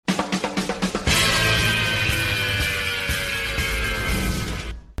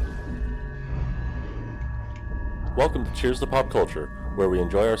Welcome to Cheers to Pop Culture, where we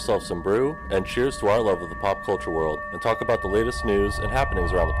enjoy ourselves some brew and cheers to our love of the pop culture world and talk about the latest news and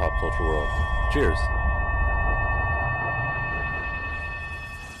happenings around the pop culture world. Cheers.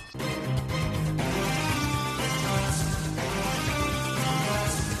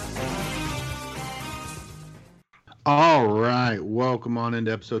 All right, welcome on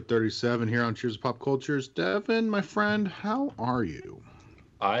into episode 37 here on Cheers to Pop Cultures. Devin, my friend, how are you?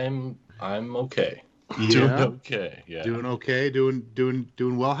 I'm okay. Yeah. Doing okay. Yeah. Doing okay. Doing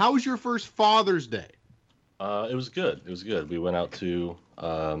well. How was your first Father's Day? It was good. It was good. We went out to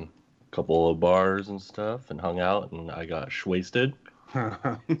a couple of bars and stuff and hung out, and I got shwasted.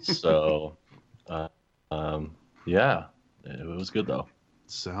 So, yeah, it was good though.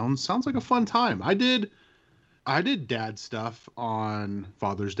 Sounds like a fun time. I did dad stuff on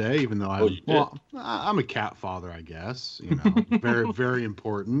Father's Day, even though I'm a cat father, I guess. You know, very very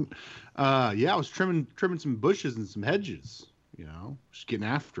important. Yeah, I was trimming some bushes and some hedges. You know, just getting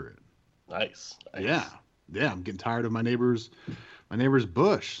after it. Nice. Yeah. I'm getting tired of my neighbor's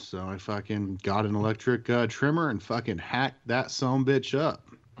bush, so I fucking got an electric trimmer and fucking hacked that sumbitch up.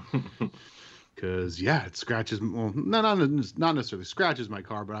 Because, yeah, it scratches, well, not necessarily scratches my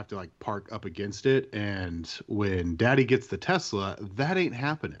car, but I have to, like, park up against it. And when Daddy gets the Tesla, that ain't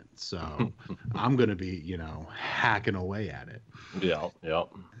happening. So I'm going to be, you know, hacking away at it. Yeah.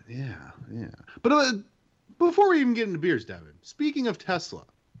 Yeah. But before we even get into beers, Devin, speaking of Tesla.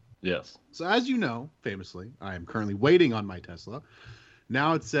 Yes. So as you know, famously, I am currently waiting on my Tesla.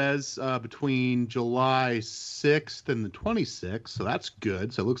 Now it says between July 6th and the 26th, so that's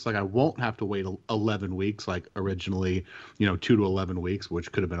good. So it looks like I won't have to wait 11 weeks like originally, 2 to 11 weeks,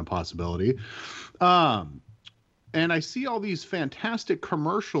 which could have been a possibility. And I see all these fantastic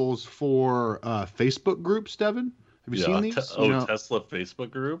commercials for Facebook groups, Devin. Have you seen these? Tesla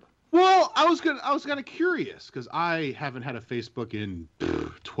Facebook group? Well, I was kind of curious because I haven't had a Facebook in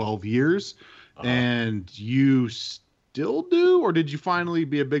 12 years, and you still do, or did you finally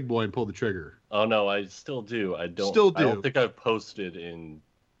be a big boy and pull the trigger? Oh no, I still do. I don't think I've posted in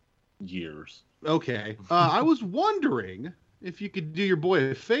years. Okay. I was wondering if you could do your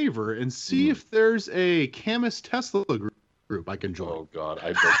boy a favor and see if there's a Camus Tesla group I can join. Oh God,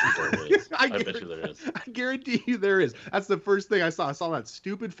 I bet you there is. I bet you there is. I guarantee you there is. That's the first thing I saw. I saw that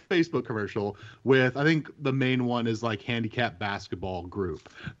stupid Facebook commercial with, I think the main one is like handicap basketball group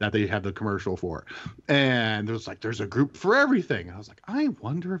that they have the commercial for. And there's a group for everything. And I was like, I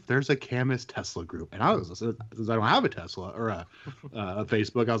wonder if there's a Camus Tesla group. And since I don't have a Tesla or a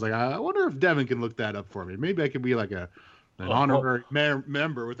Facebook, I was like, I wonder if Devin can look that up for me. Maybe I could be like an honorary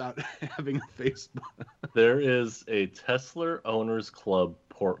member without having a Facebook. There is a Tesla Owners Club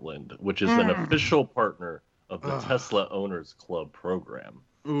Portland, which is an official partner of the Tesla Owners Club program.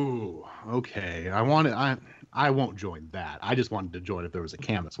 Ooh, okay. I won't join that. I just wanted to join if there was a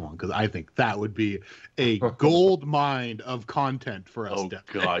Camus one, because I think that would be a gold mine of content for us. Oh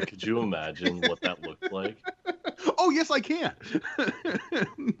God, could you imagine what that looked like? Oh yes, I can.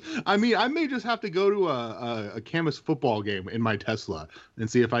 I mean, I may just have to go to a Camus football game in my Tesla and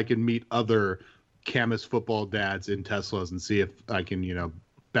see if I can meet other Camus football dads in Teslas and see if I can,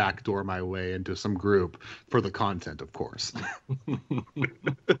 backdoor my way into some group for the content, of course.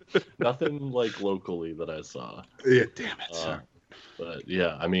 Nothing like locally that I saw. Yeah, damn it. But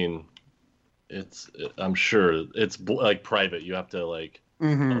yeah, I mean, I'm sure it's like private. You have to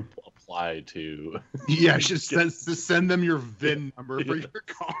apply to. Yeah, just send them your VIN number for your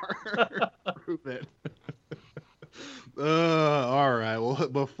car. Prove it. All right. Well,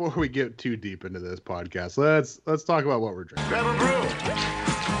 before we get too deep into this podcast, let's talk about what we're drinking. Grab a brew.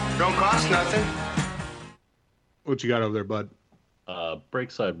 Don't cost nothing. What you got over there, bud?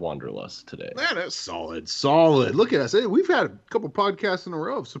 Breakside Wanderlust today. Man, that's solid. Look at us. Hey, we've had a couple podcasts in a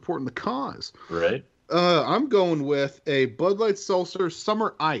row of supporting the cause. Right. I'm going with a Bud Light Seltzer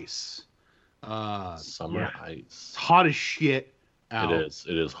Summer Ice. Summer Ice. It's hot as shit out. It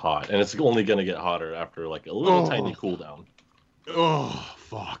is hot, and it's only going to get hotter after like a little tiny cool down. Oh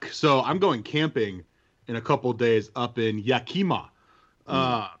fuck! So I'm going camping in a couple days up in Yakima,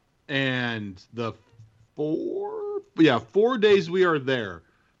 and the 4 days we are there,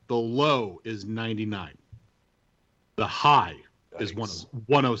 the low is 99, the high is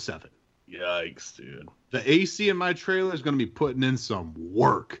 107. Yikes, dude! The AC in my trailer is going to be putting in some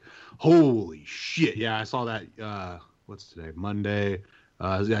work. Holy shit! Yeah, I saw that. What's today? Monday.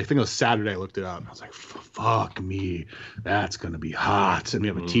 I think it was Saturday. I looked it up. And I was like, "Fuck me, that's gonna be hot." And we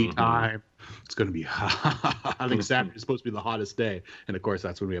have a tea time. It's gonna be hot. I think Saturday is supposed to be the hottest day, and of course,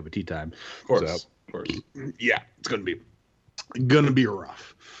 that's when we have a tea time. Of course. Yeah, it's gonna be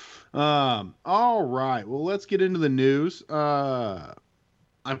rough. All right. Well, let's get into the news. I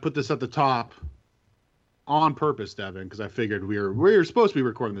put this at the top on purpose, Devin, because I figured we were supposed to be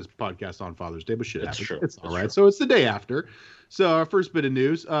recording this podcast on Father's Day, but shit happens. True. It's all right. So it's the day after. So our first bit of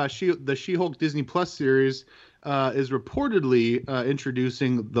news: the She-Hulk Disney Plus series is reportedly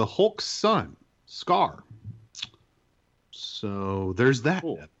introducing the Hulk's son, Scar. So there's that.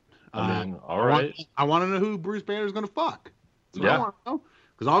 Cool. I mean, all right. I want to know who Bruce Banner is going to fuck. That's what Yeah. I want to know.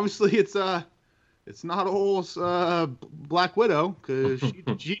 Because obviously it's not old Black Widow because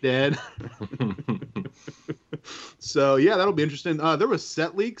she dead. So yeah, that'll be interesting. There was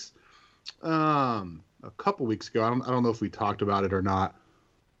set leaks a couple weeks ago. I don't know if we talked about it or not.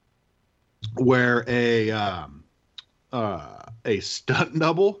 Where a stunt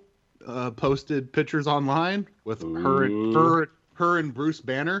double posted pictures online with her and Bruce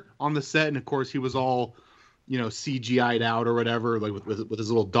Banner on the set, and of course he was all, CGI'd out or whatever, like with his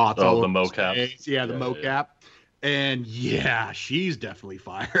little dots. Oh, all the over his mocap. face. Yeah, the mocap. Yeah. And yeah, she's definitely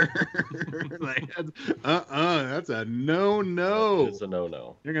fire. Like, that's a no. It's a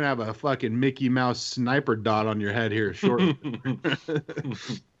no. You're gonna have a fucking Mickey Mouse sniper dot on your head here shortly.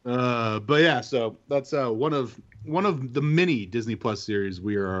 But yeah, so that's one of the many Disney Plus series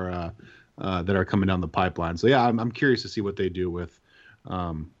we are that are coming down the pipeline. So yeah, I'm curious to see what they do with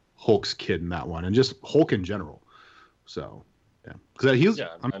Hulk's kid in that one, and just Hulk in general. So yeah, because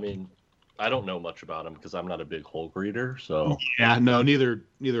I mean, I don't know much about him because I'm not a big Hulk reader. So yeah, no, neither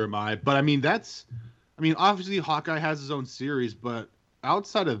am I. But I mean, obviously Hawkeye has his own series, but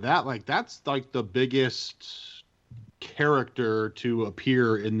outside of that, like that's like the biggest character to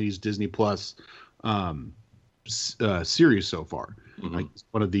appear in these Disney Plus series so far. Mm-hmm. Like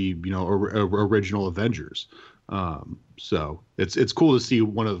one of the original Avengers. So it's cool to see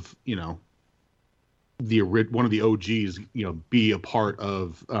one of the OGs be a part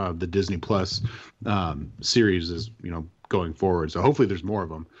of the Disney Plus series as going forward. So hopefully there's more of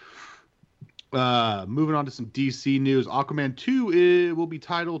them. Moving on to some DC news. Aquaman 2 will be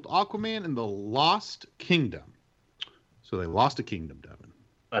titled Aquaman and the Lost Kingdom. So they lost a kingdom, Devin.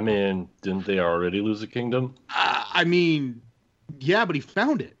 I mean, didn't they already lose a kingdom? I mean, yeah, but he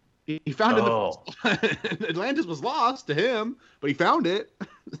found it. He found it. Atlantis was lost to him, but he found it.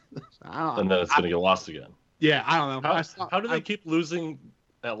 And then it's going to get lost again. Yeah, I don't know. How do they keep losing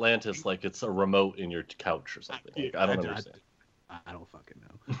Atlantis like it's a remote in your couch or something? Like, I don't understand. I don't fucking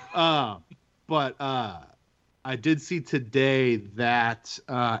know. But I did see today that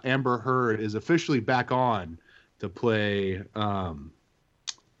Amber Heard is officially back on to play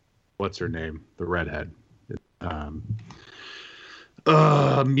what's her name? The redhead.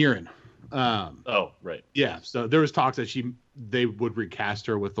 Mirren. Oh, right. Yeah, so there was talks that they would recast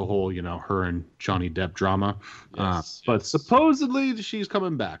her with the whole, her and Johnny Depp drama. But supposedly she's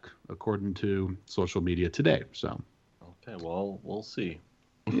coming back, according to social media today. So okay, well, we'll see.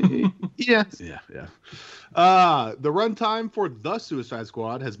 Yeah. The runtime for The Suicide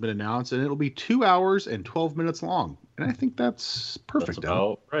Squad has been announced, and it'll be 2 hours and 12 minutes long. And I think that's perfect.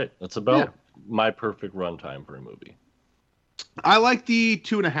 That's about my perfect runtime for a movie. I like the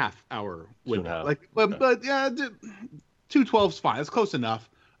 2.5 hour window. But yeah, 2:12's fine. It's close enough.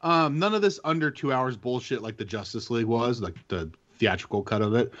 None of this under 2 hours bullshit like the Justice League was, like the theatrical cut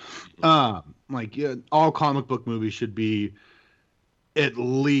of it. All comic book movies should be at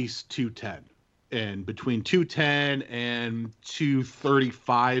least 2:10, and between 2:10 and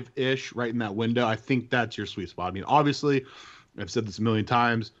 2:35 ish, right in that window. I think that's your sweet spot. I mean, obviously, I've said this a million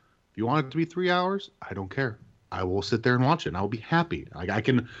times. If you want it to be 3 hours, I don't care. I will sit there and watch it, and I will be happy. Like I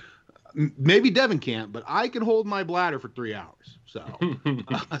can, maybe Devin can't, but I can hold my bladder for 3 hours. So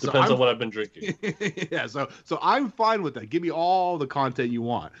depends on what I've been drinking. Yeah, so I'm fine with that. Give me all the content you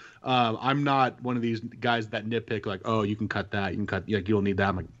want. I'm not one of these guys that nitpick like, oh, you can cut that, you can cut, like you don't need that.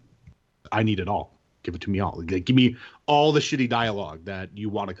 I'm like, I need it all. Give it to me all. Like, give me all the shitty dialogue that you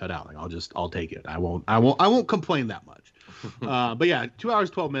want to cut out. Like I'll take it. I won't complain that much. But yeah, 2 hours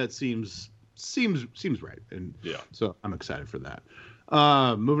 12 minutes seems right, and yeah, so I'm excited for that.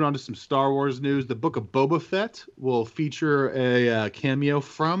 Moving on to some Star Wars news. The Book of Boba Fett will feature a cameo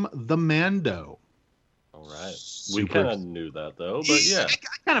from the Mando. All right. We kind of knew that, though, but yeah. I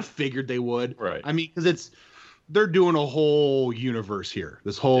kind of figured they would. Right. I mean, because they're doing a whole universe here,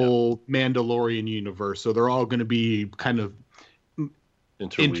 this whole Mandalorian universe. So they're all going to be kind of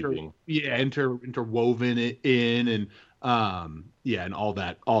interweaving. Interwoven in, and and all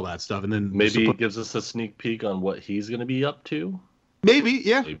that stuff. And then maybe it gives us a sneak peek on what he's going to be up to. Maybe,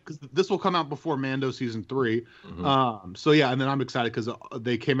 yeah, because this will come out before Mando season 3. Mm-hmm. So yeah, and then I'm excited because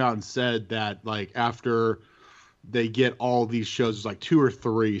they came out and said that like after they get all these shows. There's like 2 or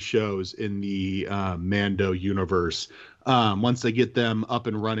 3 shows in the Mando universe. Once they get them up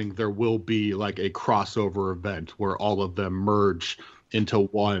and running, there will be like a crossover event where all of them merge into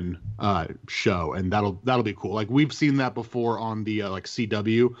one show, and that'll be cool. Like we've seen that before on the like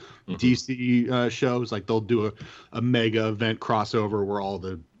CW DC shows. Like they'll do a mega event crossover where all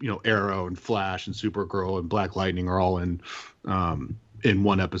the Arrow and Flash and Supergirl and Black Lightning are all in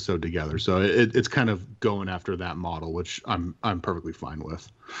one episode together. So it's kind of going after that model, which I'm perfectly fine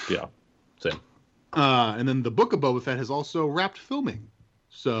with. Yeah, same. And then the Book of Boba Fett has also wrapped filming.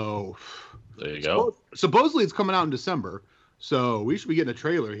 So there you go. Supposedly it's coming out in December. So we should be getting a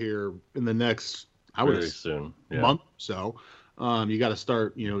trailer here in the next, very soon, month or so. You got to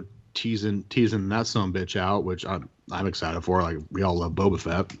start, teasing that son bitch out, which I'm excited for. Like we all love Boba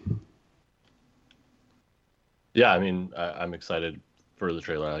Fett. Yeah, I mean, I'm excited for the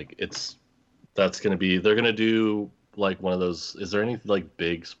trailer. Like they're gonna do like one of those. Is there any like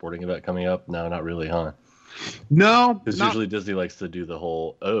big sporting event coming up? No, not really, huh? No, because usually Disney likes to do the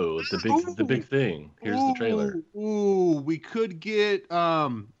whole the big thing. Here's the trailer. We could get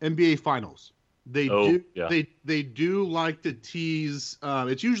NBA Finals. They do like to tease.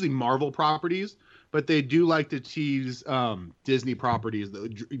 It's usually Marvel properties, but they do like to tease Disney properties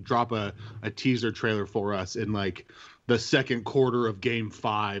that drop a teaser trailer for us in like the second quarter of Game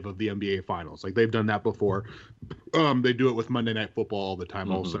 5 of the NBA Finals. Like they've done that before. They do it with Monday Night Football all the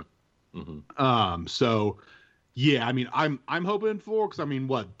time, also. Mm-hmm. So yeah, I mean, I'm hoping for, because I mean,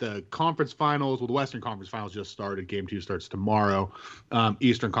 the conference finals, the Western Conference Finals just started. Game 2 starts tomorrow.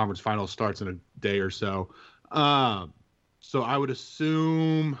 Eastern Conference Finals starts in a day or so. So I would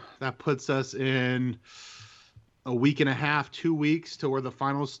assume that puts us in a week and a half, 2 weeks to where the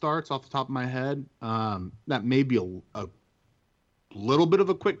finals starts off the top of my head. That may be a little bit of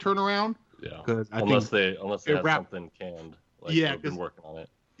a quick turnaround. Yeah. Unless they have something canned. Like they've been working on it.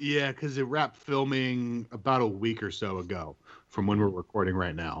 Yeah, because it wrapped filming about a week or so ago from when we're recording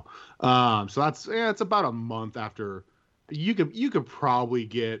right now. So it's about a month after. You could probably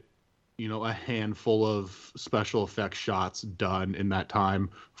get a handful of special effects shots done in that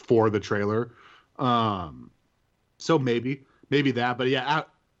time for the trailer. So maybe that, but yeah,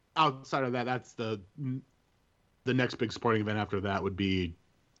 outside of that, that's the next big sporting event after that would be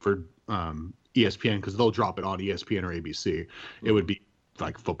for ESPN, because they'll drop it on ESPN or ABC. It would be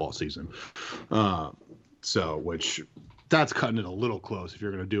like football season. Which that's cutting it a little close if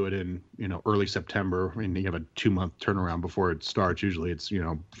you're going to do it in, early September. I mean, you have a 2-month turnaround before it starts. Usually it's,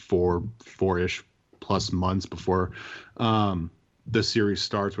 4-ish plus months before the series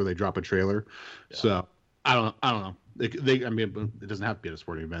starts where they drop a trailer. Yeah. So I don't know. I mean, it doesn't have to be at a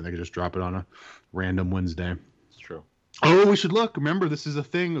sporting event. They could just drop it on a random Wednesday. It's true. Oh, we should look. Remember, this is a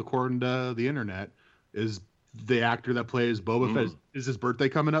thing according to the internet. Is the actor that plays Boba Fett, is his birthday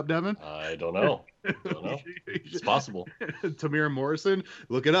coming up, Devin? I don't know. It's possible. Tamir Morrison,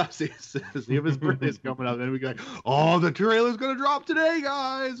 look it up. See if his birthday's coming up. Then we go like, oh, the trailer's going to drop today,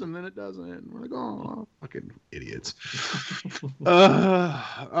 guys. And then it doesn't. We're like, oh, fucking idiots.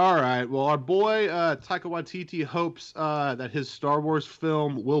 All right. Well, our boy Taika Waititi hopes that his Star Wars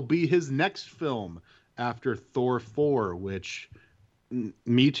film will be his next film after Thor 4, which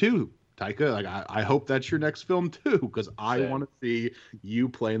me too. Taika, like I hope that's your next film too, because I want to see you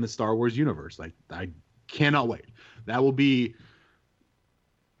play in the Star Wars universe. Like I cannot wait. That will be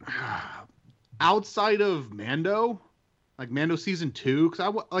outside of Mando, like Mando season 2, because I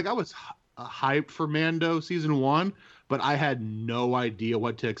was hyped for Mando season 1, but I had no idea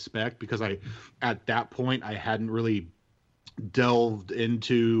what to expect, because at that point I hadn't really delved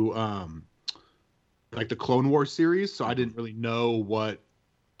into like the Clone Wars series, so I didn't really know what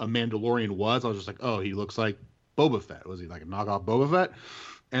a Mandalorian was. I was just like, oh, he looks like Boba Fett. Was he like a knockoff Boba Fett?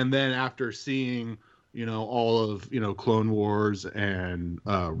 And then after seeing, all of, Clone Wars and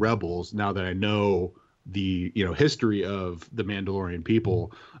Rebels, now that I know the, history of the Mandalorian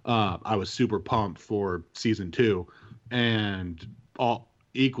people, I was super pumped for season 2, and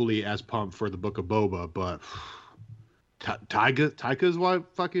equally as pumped for the Book of Boba. But Taika's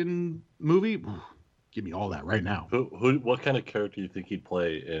fucking movie. Give me all that right now. What kind of character do you think he'd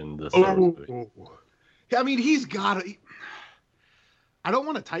play in the Star Wars movie? I mean, he's got to. I don't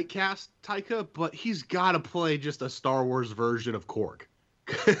want to typecast Taika, but he's got to play just a Star Wars version of Korg.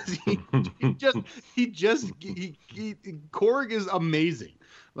 Because Korg is amazing.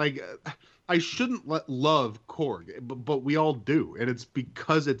 Like, I shouldn't love Korg, but we all do, and it's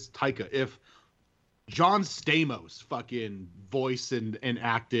because it's Taika. If John Stamos fucking voiced and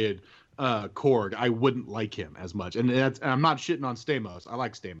acted Korg, I wouldn't like him as much. And I'm not shitting on Stamos. I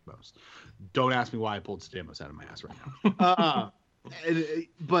like Stamos. Don't ask me why I pulled Stamos out of my ass right now.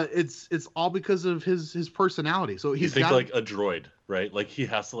 But it's all because of his personality. So he's got like a droid, right? Like he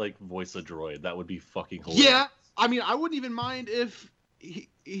has to like voice a droid. That would be fucking hilarious. Yeah, I mean, I wouldn't even mind if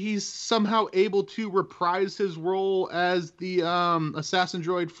he's somehow able to reprise his role as the assassin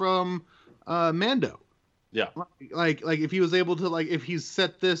droid from Mando. Yeah, like if he was able to, like, if he's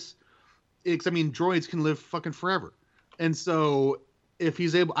set this, because I mean, droids can live fucking forever, and so if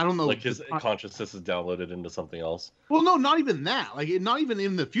he's able, I don't know, like his consciousness is downloaded into something else. Well, no, not even that. Like, not even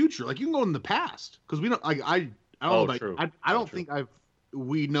in the future. Like, you can go in the past, because we don't. Like, I don't know. True. I don't think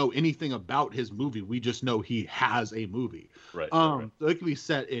we know anything about his movie. We just know he has a movie. Right. So it can be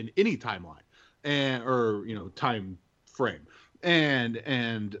set in any timeline, or time frame, and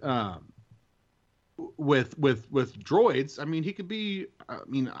with droids, I mean, he could be. I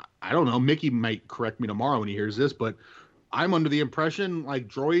mean, I don't know. Mickey might correct me tomorrow when he hears this, but I'm under the impression like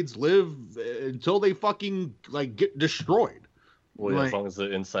droids live until they fucking like get destroyed. Well, yeah, as long as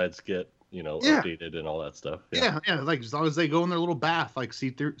the insides get updated and all that stuff. Yeah, like as long as they go in their little bath, like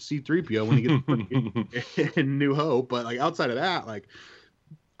C-3PO when he gets in New Hope. But like outside of that, like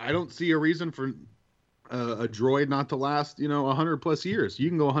I don't see a reason for a droid not to last 100+ years. You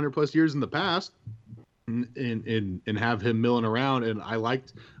can go 100+ years in the past and have him milling around. And I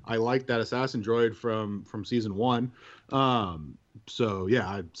liked that assassin droid from season 1. So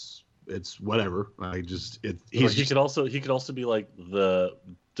yeah, it's whatever. He could also be like the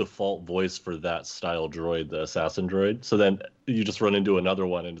default voice for that style droid, the assassin droid. So then you just run into another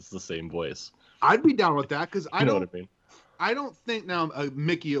one and it's the same voice. I'd be down with that, because I know what I mean. I don't think now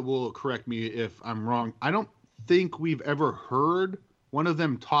Mickey will correct me if I'm wrong. I don't think we've ever heard one of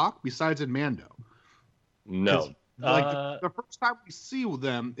them talk besides in Mando. No. Like the first time we see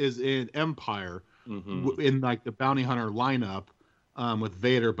them is in Empire, in like the bounty hunter lineup with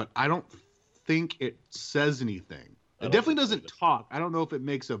Vader, but I don't think it says anything. It definitely doesn't talk. I don't know if it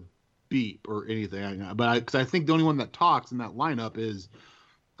makes a beep or anything, but because I think the only one that talks in that lineup is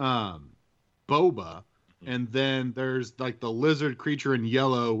Boba, and then there's like the lizard creature in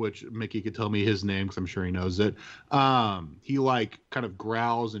yellow, which Mickey could tell me his name because I'm sure he knows it. He like kind of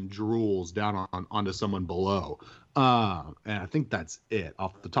growls and drools down onto someone below. And I think that's it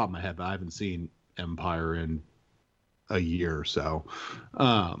off the top of my head, but I haven't seen Empire in a year or so.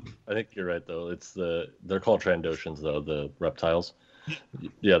 I think you're right though. They're called Trandoshans though, the reptiles.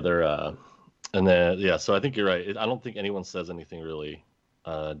 Yeah, they're and then so I think you're right. I don't think anyone says anything really.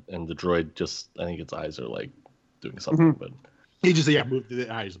 And the droid I think its eyes are like doing something, but he just move the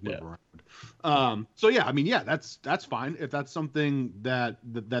eyes move around. So yeah, I mean, yeah, that's fine if that's something that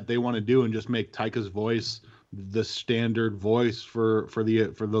they want to do and just make Taika's voice the standard voice for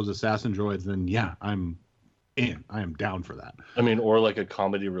those assassin droids, then yeah, I am down for that. I mean, or like a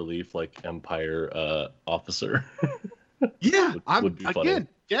comedy relief like Empire officer. Yeah, would be funny. Again,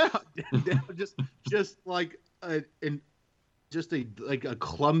 yeah, just like a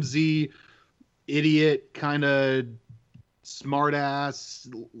clumsy idiot kind of smart ass,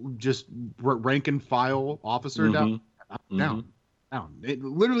 just rank and file officer. Down.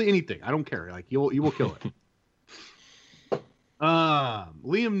 Literally anything. I don't care. Like you will kill it. Liam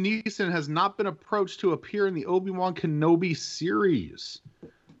Neeson has not been approached to appear in the Obi-Wan Kenobi series.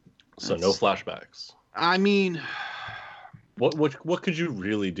 So no flashbacks. I mean, what could you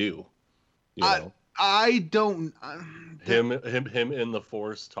really do? I don't. Him in the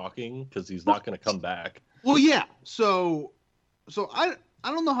Force talking, because he's not going to come back. Well, yeah. So I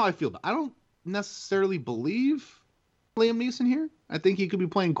don't know how I feel, but I don't necessarily believe Liam Neeson here. I think he could be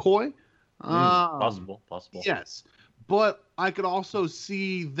playing coy. Possible. Yes, but I could also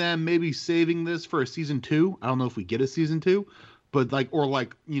see them maybe saving this for a season 2. I don't know if we get a season 2, but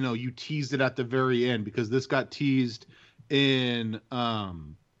you teased it at the very end, because this got teased in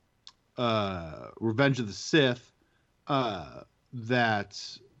Revenge of the Sith,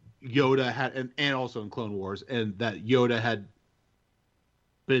 that Yoda had, and also in Clone Wars, and that Yoda had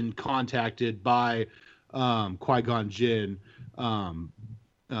been contacted by Qui-Gon Jinn,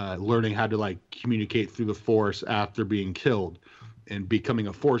 learning how to like communicate through the Force after being killed and becoming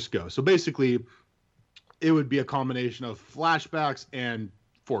a Force ghost. So basically, it would be a combination of flashbacks and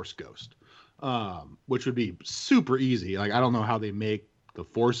Force ghost, which would be super easy. Like I don't know how they make the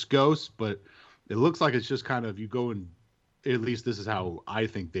Force ghost, but it looks like it's just kind of, you go and, at least this is how I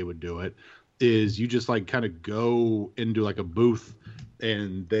think they would do it, is you just like kind of go into like a booth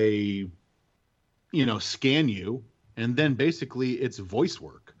and they scan you, and then basically it's voice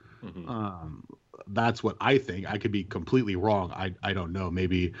work. That's what I think. I could be completely wrong. I don't know.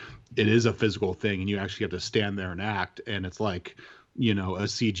 Maybe it is a physical thing and you actually have to stand there and act, and it's like, you know, a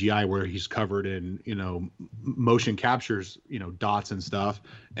CGI where he's covered in, you know, motion captures, you know, dots and stuff,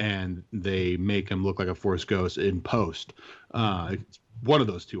 and they make him look like a Force ghost in post. It's one of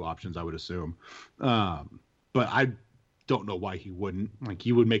those two options, I would assume. But I don't know why he wouldn't. Like,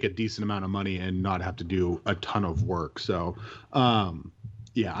 he would make a decent amount of money and not have to do a ton of work. So,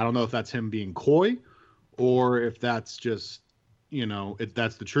 yeah, I don't know if that's him being coy or if that's just, you know, if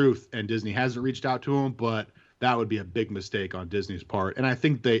that's the truth and Disney hasn't reached out to him, but that would be a big mistake on Disney's part. And I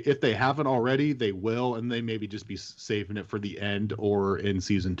think if they haven't already, they will, and they maybe just be saving it for the end or in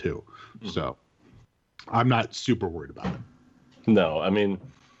season 2. So I'm not super worried about it. No, I mean,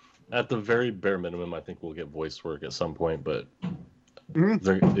 at the very bare minimum, I think we'll get voice work at some point, but I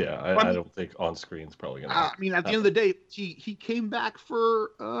don't think on screen is probably going to happen. I mean, at the end of the day, he came back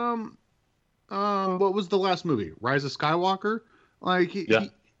for what was the last movie? Rise of Skywalker? Like, he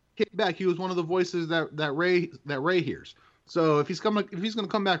came back. He was one of the voices that Rey hears. So if he's going to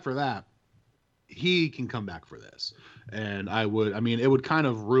come back for that, he can come back for this. And it would kind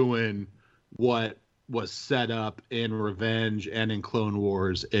of ruin what was set up in Revenge and in Clone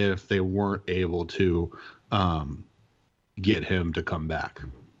Wars if they weren't able to get him to come back.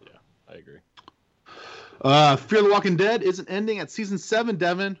 Yeah, I agree. Fear the Walking Dead isn't ending at season 7,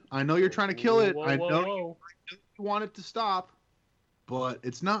 Devin. I know you're trying to kill it. I know you want it to stop, but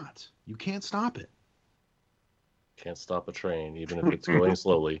it's not. You can't stop it. Can't stop a train, even if it's going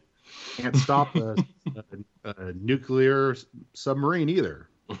slowly. Can't stop a nuclear submarine either.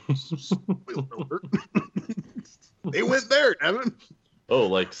 They went there, Devin. Oh,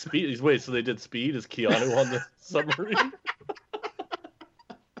 like Speed. Wait, so they did Speed? Is Keanu on the submarine?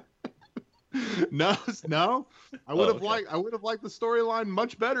 No. I would have liked the storyline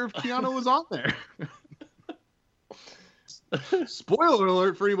much better if Keanu was on there. Spoiler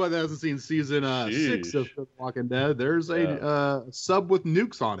alert for anybody that hasn't seen season 6 of The Walking Dead. There's a sub with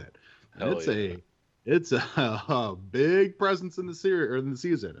nukes on it. It's a big presence in the series or in the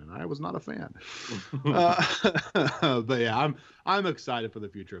season, and I was not a fan. But yeah, I'm excited for the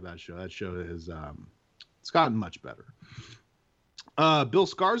future of that show. That show is it's gotten much better. Bill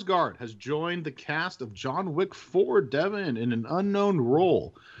Skarsgård has joined the cast of John Wick 4, Devin, in an unknown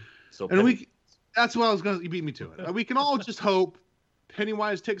role. That's what I was going to beat me to it. We can all just hope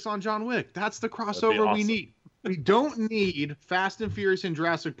Pennywise takes on John Wick. That's the crossover we need. We don't need Fast and Furious and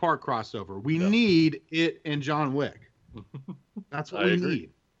Jurassic Park crossover. We need it and John Wick. That's what we need.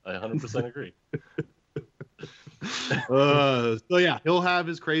 I 100% agree. So yeah, he'll have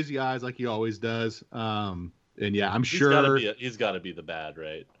his crazy eyes like he always does. And yeah, I'm sure he's got to be the bad,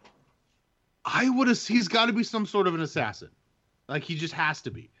 right? He's got to be some sort of an assassin. Like, he just has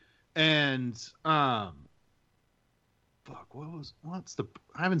to be. And I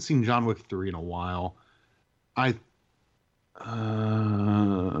haven't seen John Wick 3 in a while. I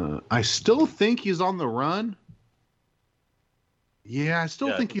still think he's on the run. Yeah, I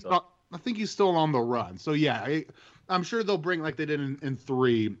think he's still on the run. So yeah, I'm sure they'll bring, like they did in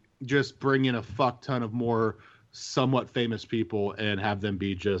 3, just bring in a fuck ton of more somewhat famous people and have them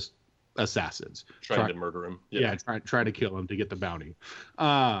be just assassins trying to murder him. Trying to kill him to get the bounty.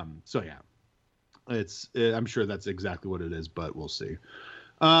 So yeah, I'm sure that's exactly what it is, but we'll see.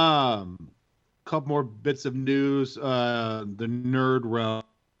 Couple more bits of news. The Nerd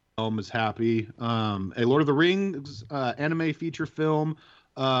Realm is happy. A Lord of the Rings anime feature film.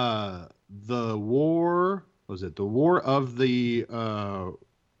 The War of the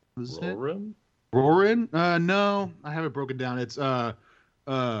Rohirrim? No, I have it broken down. It's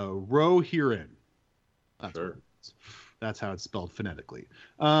Rohirrim. That's how it's spelled phonetically.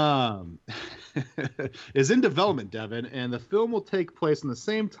 Is in development, Devin, and the film will take place in the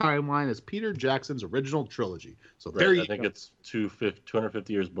same timeline as Peter Jackson's original trilogy. So I think it's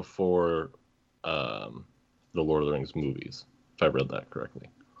 250 years before the Lord of the Rings movies, if I read that correctly.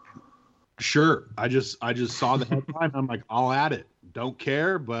 Sure. I just saw the headline. I'm like, I'll add it. Don't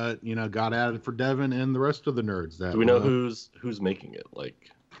care, but got added for Devin and the rest of the nerds. Do we know who's making it? Like,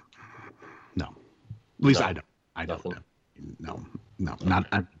 no. At least I don't. I don't know. No, not.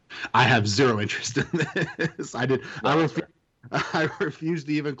 I have zero interest in this. I refused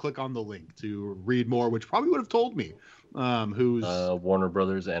to even click on the link to read more, which probably would have told me who's Warner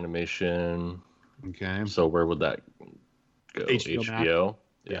Brothers Animation. Okay. So where would that go? HBO.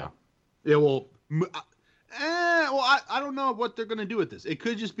 Yeah. It will. I don't know what they're going to do with this. It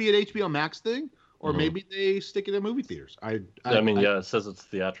could just be an HBO Max thing, or maybe they stick it in movie theaters. It says it's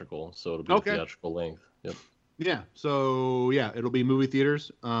theatrical, so it'll be theatrical length. Yep. Yeah. So yeah, it'll be movie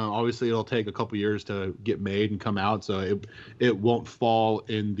theaters. Obviously, it'll take a couple years to get made and come out, so it won't fall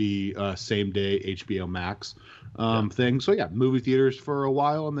in the same day HBO Max thing. So yeah, movie theaters for a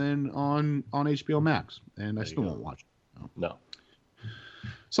while, and then on HBO Max. And I still won't watch it. No.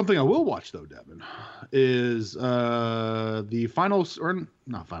 Something I will watch though, Devin, is the final or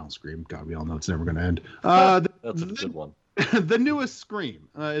not final Scream. God, we all know it's never going to end. That's a good one. The newest Scream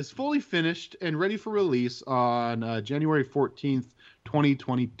is fully finished and ready for release on January 14th,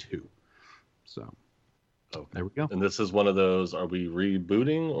 2022. So, there we go. And this is one of those, are we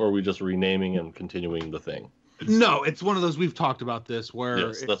rebooting or are we just renaming and continuing the thing? No, it's one of those, we've talked about this where...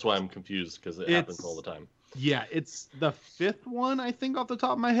 Yes, that's why I'm confused, because it happens all the time. Yeah, it's the fifth one, I think, off the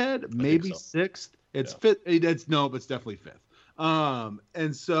top of my head. Maybe sixth. It's fifth. It's definitely fifth.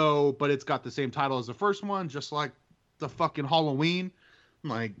 And so, but it's got the same title as the first one, just like the fucking Halloween.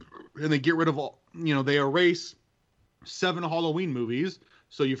 Like, and they get rid of all, they erase 7 Halloween movies.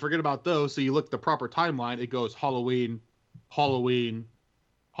 So you forget about those. So you look at the proper timeline, it goes Halloween, Halloween,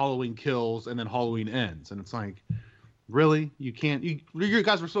 Halloween Kills, and then Halloween Ends. And it's like, really? You can't, you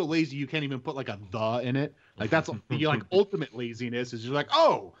guys were so lazy you can't even put like a "the" in it. Like, that's like ultimate laziness, is you're like,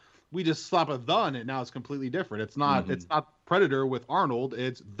 oh, we just slap a "the" in it, now it's completely different. It's not it's not Predator with Arnold,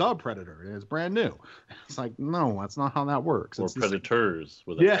 it's The Predator, and it's brand new. It's like, no, that's not how that works. Or it's Predators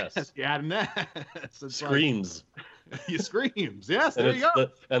with an S. Yes, you add an S. Screams. Like, you screams. Yes, there you go.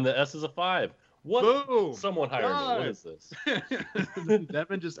 And the S is a 5. What? Boom. Someone hire me. What is this?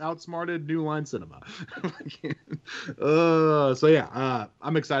 Devin just outsmarted New Line Cinema. So yeah,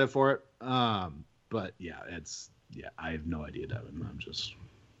 I'm excited for it. But yeah, I have no idea, Devin.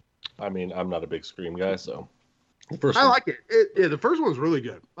 I'm not a big Scream guy, so I like it. The first one's really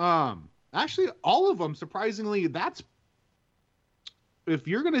good. Actually, all of them, surprisingly, that's if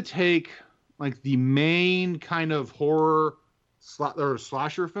you're gonna take like the main kind of horror or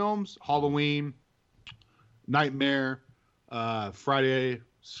slasher films, Halloween, Nightmare, Friday,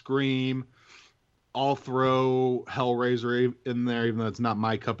 Scream, I'll throw Hellraiser in there, even though it's not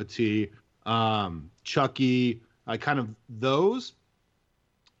my cup of tea. Chucky, kind of those.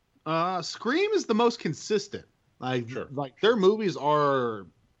 Scream is the most consistent. Like their movies are,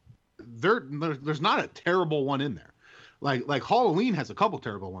 there's not a terrible one in there. Like Halloween has a couple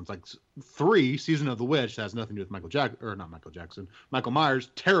terrible ones, like 3, Season of the Witch, that has nothing to do with Michael Myers,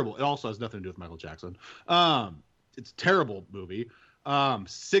 terrible. It also has nothing to do with Michael Jackson. It's a terrible movie.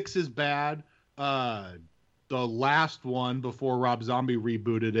 6 is bad. The last one before Rob Zombie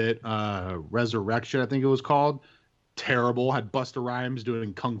rebooted it, Resurrection, I think it was called, terrible. Had Busta Rhymes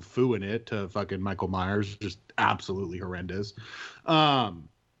doing kung fu in it to fucking Michael Myers, just absolutely horrendous. A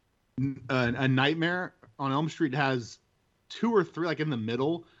Nightmare on Elm Street has 2 or 3 like in the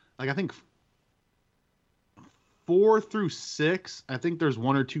middle, like I think 4 through 6. I think there's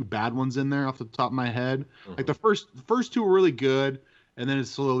 1 or 2 bad ones in there off the top of my head. Like the first 2 were really good, and then it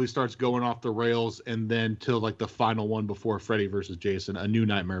slowly starts going off the rails, and then till like the final one before Freddy versus Jason, A New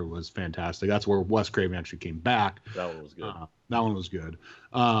Nightmare was fantastic. That's where Wes Craven actually came back. That one was good.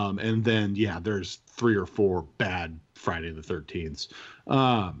 And then there's 3 or 4 bad Friday the 13th.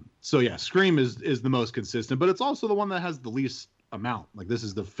 So yeah, Scream is the most consistent, but it's also the one that has the least amount. Like, this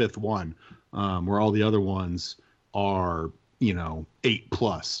is the 5th one, where all the other ones are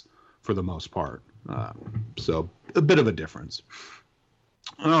 8+ for the most part. So a bit of a difference.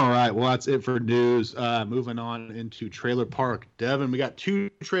 All right, well, that's it for news. Moving on into Trailer Park. Devin, we got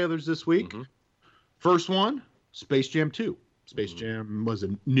 2 trailers this week. First one, Space Jam 2. Space Jam was a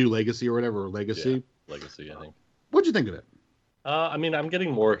New Legacy or whatever, or Legacy. Yeah, Legacy, I think. What'd you think of it? I'm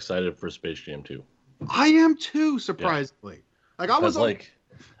getting more excited for Space Jam 2. I am too, surprisingly. Yeah. Like, I was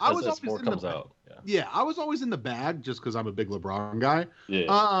always more comes out. Yeah, I was always in the bag just because I'm a big LeBron guy.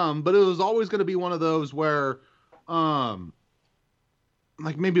 Yeah. But it was always going to be one of those where, like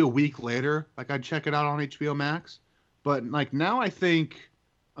maybe a week later, like I'd check it out on HBO Max. But like now, I think,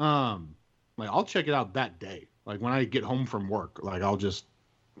 like I'll check it out that day. Like when I get home from work, like I'll just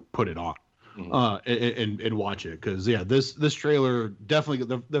put it on, and watch it. Because this trailer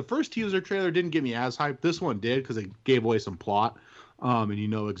definitely, the first teaser trailer didn't get me as hyped. This one did, because it gave away some plot, and you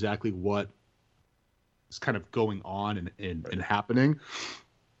know exactly what is kind of going on and happening.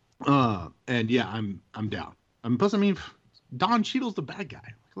 And yeah, I'm down. Plus, I mean, Don Cheadle's the bad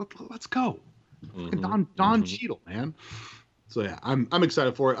guy. Let's go. Don Cheadle, man. So yeah, I'm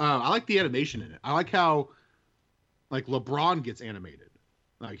excited for it. I like the animation in it. I like how like LeBron gets animated.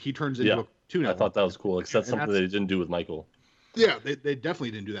 Like he turns into a cartoon. I thought that was cool. Except something they didn't do with Michael. Yeah, they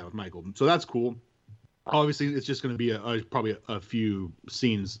definitely didn't do that with Michael. So that's cool. Obviously, it's just going to be probably a few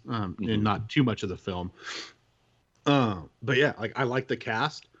scenes and not too much of the film. But yeah, like I like the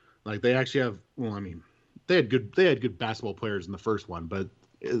cast. Like they actually have. Well, I mean, they had good basketball players in the first one, but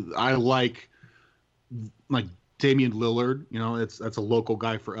I like Damian Lillard. You know, that's a local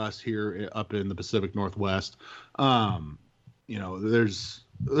guy for us here up in the Pacific Northwest. You know, there's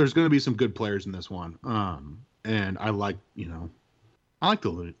going to be some good players in this one. And I like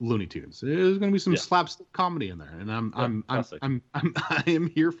the Looney Tunes. There's going to be some slapstick comedy in there, and I am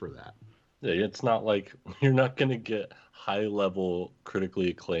here for that. Yeah, it's not like you're not gonna get high level,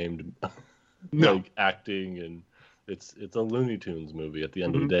 critically acclaimed like acting, and it's a Looney Tunes movie at the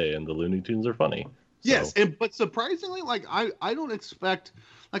end of the day, and the Looney Tunes are funny. Yes, but surprisingly, like I don't expect,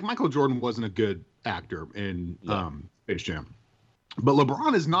 like Michael Jordan wasn't a good actor in Space Jam, but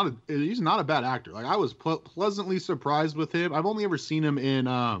LeBron is he's not a bad actor. Like I was pleasantly surprised with him. I've only ever seen him in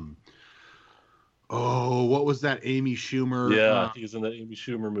what was that Amy Schumer? Yeah, he's in that Amy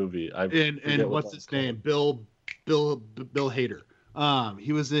Schumer movie. And what's his name? Bill Hader.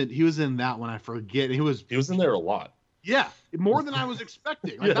 He was in that one. I forget. He was in there a lot. Yeah, more than I was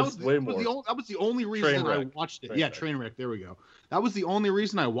expecting. Like, that was way more. That was the only reason I watched it. Trainwreck. There we go. That was the only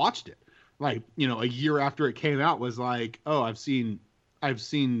reason I watched it. Like, a year after it came out was like, oh, I've seen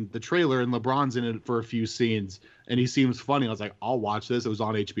the trailer and LeBron's in it for a few scenes and he seems funny. I was like, I'll watch this. It was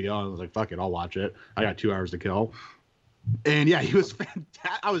on HBO. And I was like, fuck it, I'll watch it. I got 2 hours to kill. And yeah, he was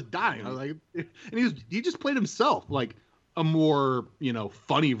fantastic. I was dying. I was like, and he just played himself, like a more,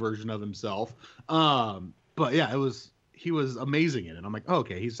 funny version of himself. But yeah, he was amazing in it. I'm like, oh,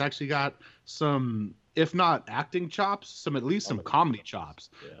 okay, he's actually got some, if not acting chops, at least some comedy chops.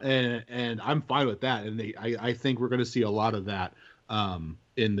 Yeah. And I'm fine with that. And I think we're going to see a lot of that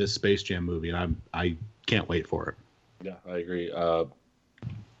in this Space Jam movie, and I can't wait for it. Yeah, I agree. A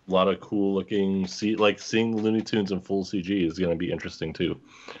lot of cool looking seeing Looney Tunes in full CG is going to be interesting too.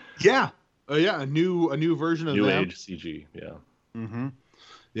 Yeah, a new version of new them. age CG. Yeah. Mm-hmm.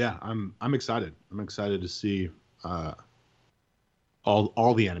 Yeah, I'm excited. I'm excited to see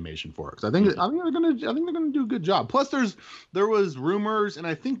all the animation for it, because I think they're gonna do a good job. Plus, there was rumors, and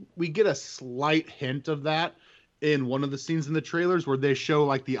I think we get a slight hint of that in one of the scenes in the trailers where they show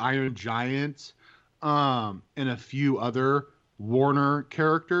like the Iron Giant and a few other Warner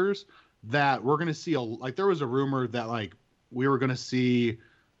characters that we're going to see. There was a rumor that like we were going to see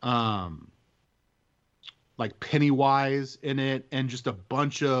like Pennywise in it and just a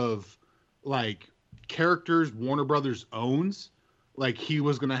bunch of like characters Warner Brothers owns. Like he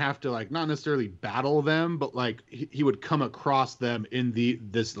was going to have to like not necessarily battle them, but like he would come across them in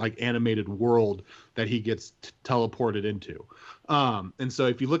this like animated world that he gets teleported into. And so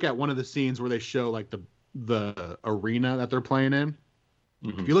if you look at one of the scenes where they show like the arena that they're playing in,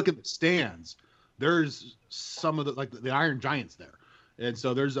 if you look at the stands, there's some of the Iron Giants there. And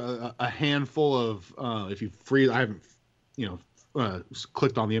so there's a handful of if you freeze, I haven't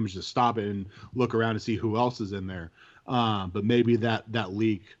clicked on the image to stop it and look around and see who else is in there. But maybe that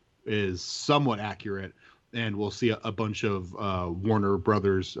leak is somewhat accurate, and we'll see a bunch of Warner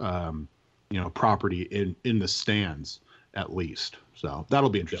Brothers, property in the stands at least. So that'll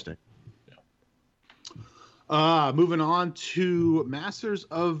be interesting. Yeah. Moving on to Masters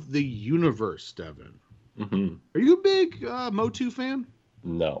of the Universe, Devin. Mm-hmm. Are you a big Motu fan?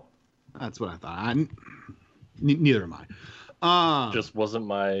 No. That's what I thought. Neither am I. Just wasn't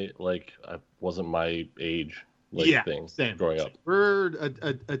my age. Thing same. Growing up, we're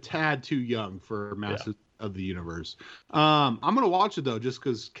a tad too young for Masters of the Universe. I'm gonna watch it though, just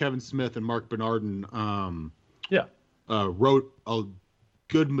because Kevin Smith and Mark Bernardin wrote a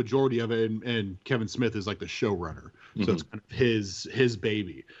good majority of it, and Kevin Smith is like the showrunner, so it's kind of his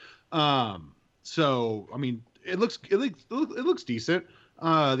baby. So I mean, it looks decent.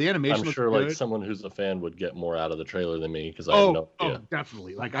 The animation. I'm sure good. Like someone who's a fan would get more out of the trailer than me, because I have no idea. Oh,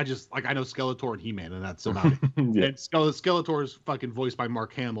 definitely. Like I know Skeletor and He-Man, and that's about it. Yeah. And Skeletor is fucking voiced by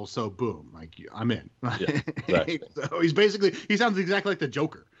Mark Hamill, so boom, like I'm in. Yeah, exactly. So he sounds exactly like the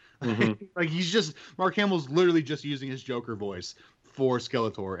Joker. Mm-hmm. Like Mark Hamill's literally just using his Joker voice for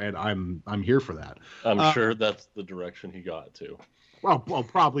Skeletor, and I'm here for that. I'm sure that's the direction he got to. Well,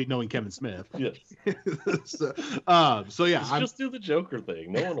 probably knowing Kevin Smith. Yes. So yeah, just do the Joker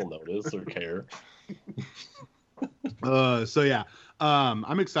thing. No one will notice or care. So yeah,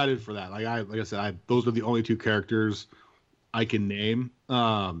 I'm excited for that. Like I said, those are the only two characters I can name,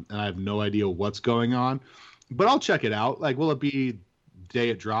 and I have no idea what's going on. But I'll check it out. Like, will it be day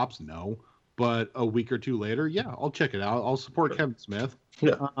it drops? No. But a week or two later, yeah, I'll check it out. I'll support Kevin Smith.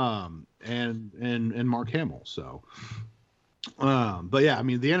 Yeah. And Mark Hamill. So. But yeah, I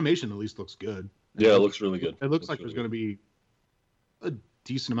mean, the animation at least looks good. Yeah, it looks really good. It looks like there's going to be a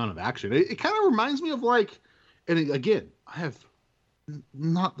decent amount of action. It kind of reminds me of like And again, I have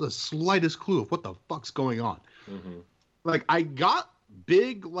not the slightest clue of what the fuck's going on. Mm-hmm. Like, I got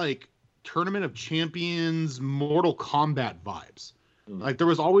big, like, Tournament of Champions, Mortal Kombat vibes. Mm-hmm. Like, there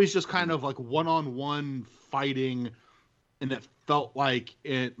was always just kind of, like, one-on-one fighting, and it felt like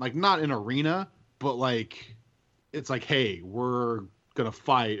it, like, not an arena, but, like, it's like, hey, we're gonna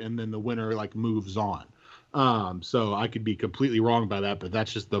fight, and then the winner, like, moves on. So I could be completely wrong by that, but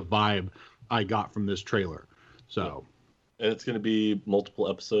that's just the vibe I got from this trailer. So, and it's going to be multiple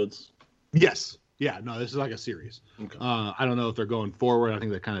episodes. yes, yeah, no, this is like a series. Okay. I don't know if they're going forward. I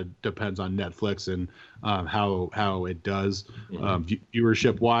think that kind of depends on Netflix and how it does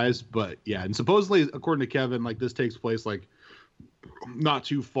viewership wise. But yeah, and supposedly, according to Kevin, like this takes place like not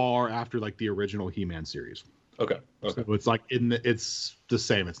too far after like the original He-Man series. Okay. Okay. So it's like it's the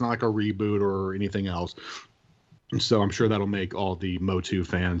same. It's not like a reboot or anything else. So I'm sure that'll make all the Motu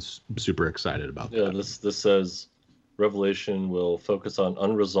fans super excited about that. Yeah, this says Revelation will focus on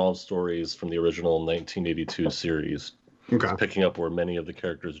unresolved stories from the original 1982 series, picking up where many of the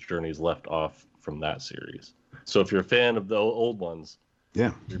characters' journeys left off from that series. So if you're a fan of the old ones,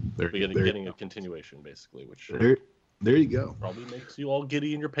 yeah, you're getting a continuation, basically, which there you go. Probably makes you all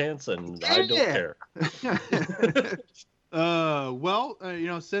giddy in your pants, and I don't care.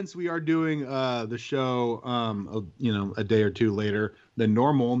 Well, since we are doing the show, a day or two later than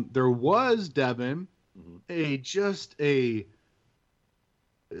normal, there was Devin just a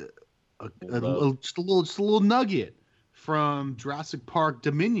little nugget from Jurassic Park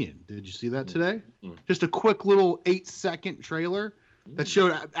Dominion. Did you see that today? Just a quick little 8-second trailer that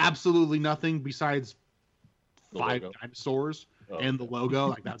showed absolutely nothing besides 5 dinosaurs and the logo.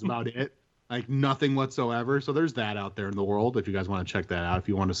 Like that's about it. Like nothing whatsoever. So there's that out there in the world. If you guys want to check that out, if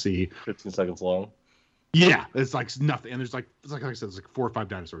you want to see 15 seconds long. Yeah, it's like nothing. And there's like I said, there's like 4 or 5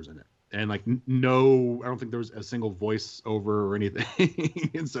 dinosaurs in it. And like no, I don't think there was a single voice over or anything.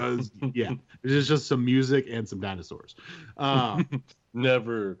 And so it's just some music and some dinosaurs.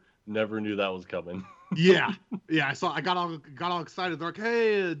 Never knew that was coming. Yeah. I got all excited. They're like,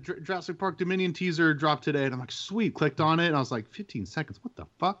 hey, Jurassic Park Dominion teaser dropped today. And I'm like, sweet. Clicked on it. And I was like, 15 seconds. What the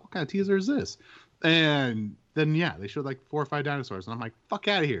fuck? What kind of teaser is this? And then, they showed like 4 or 5 dinosaurs. And I'm like, fuck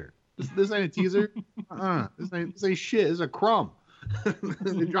out of here. This ain't a teaser. This ain't shit. This is a crumb.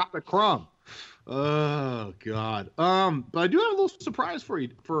 They dropped a crumb. Oh, God. But I do have a little surprise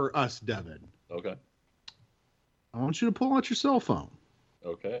for us, Devin. Okay. I want you to pull out your cell phone.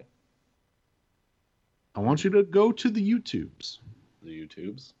 Okay. I want you to go to the YouTubes. The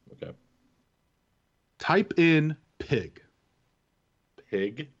YouTubes? Okay. Type in pig.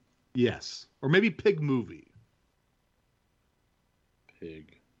 Pig? Yes. Or maybe pig movie.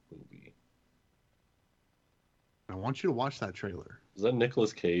 Pig movie. I want you to watch that trailer. Is that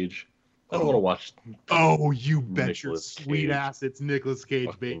Nicolas Cage? I don't want to watch. Oh, you bet your sweet Cage. Ass it's Nicolas Cage,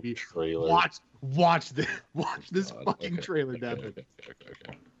 Fucking baby. Trailer. Watch this God, fucking trailer, Devin.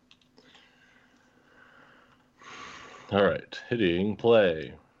 Okay. All right, hitting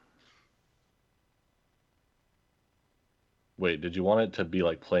play. Wait, did you want it to be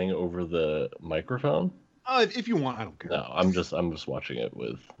like playing over the microphone? If you want, I don't care. No, I'm just watching it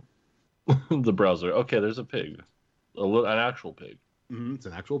with the browser. Okay, there's a pig, an actual pig. It's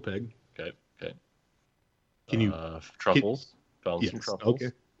an actual pig. Okay. Can you truffles? Found some truffles.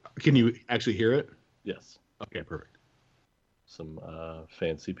 Okay. Can you actually hear it? Yes. Okay, perfect. Some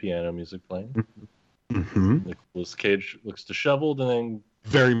fancy piano music playing. Mm-hmm. Nicolas Cage looks disheveled and then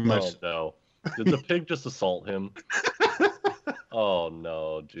very much. Oh no! Did the pig just assault him? Oh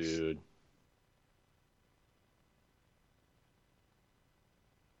no, dude!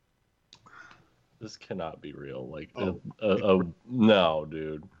 This cannot be real. Like, no,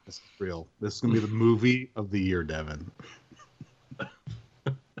 dude. This is real. This is gonna be the movie of the year, Devin.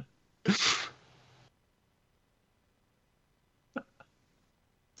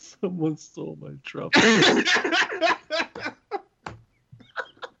 Someone stole my truffle.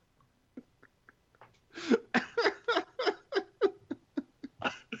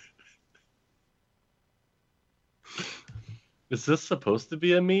 Is this supposed to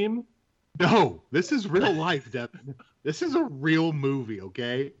be a meme? No, this is real life, Devin. This is a real movie,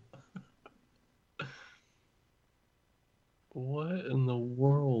 okay? What in the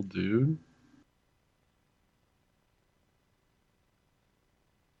world, dude?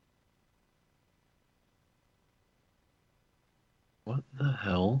 What the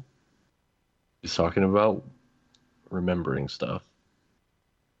hell? He's talking about remembering stuff.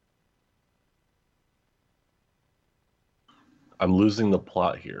 I'm losing the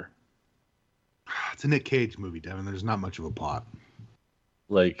plot here. It's a Nick Cage movie, Devin. There's not much of a plot.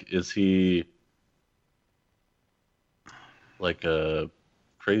 Like, is he Like a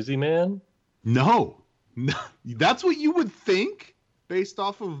crazy man? No, that's what you would think based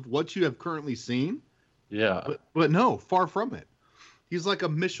off of what you have currently seen. Yeah. But no, far from it. He's like a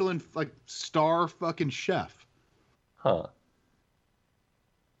Michelin star fucking chef. Huh.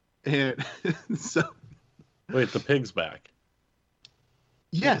 And so wait, the pig's back.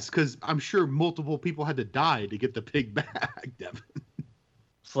 Yes, because I'm sure multiple people had to die to get the pig back, Devin.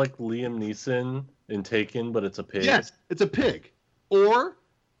 It's like Liam Neeson in Taken, but it's a pig. Yes, it's a pig. Or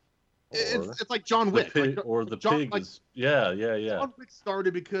it's like John Wick. The pig is... Yeah. John Wick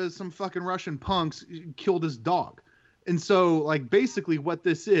started because some fucking Russian punks killed his dog. And so, like, basically what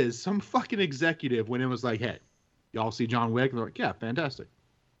this is, some fucking executive when it was like, hey, y'all see John Wick? And they're like, yeah, fantastic.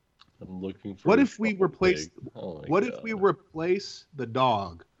 I'm looking for What if we replace if we replace the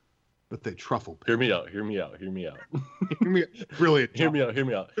dog with a truffle pig? Hear me out. Brilliant. Hear me out.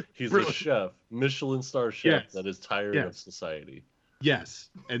 He's Brilliant. a chef, Michelin star chef that is tired of society. Yes.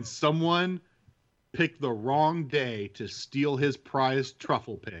 And someone picked the wrong day to steal his prized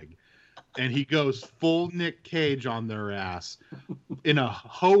truffle pig. And he goes full Nick Cage on their ass in a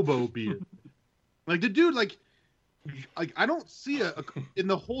hobo beard. Like the dude, like I don't see in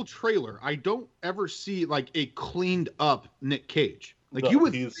the whole trailer. I don't ever see like a cleaned up Nick Cage. Like you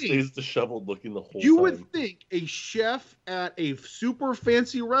would think he's disheveled looking the whole time. You would think a chef at a super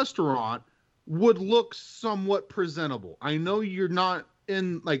fancy restaurant would look somewhat presentable. I know you're not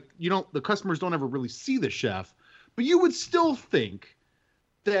in the customers don't ever really see the chef, but you would still think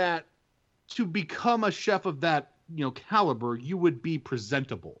that to become a chef of that, caliber, you would be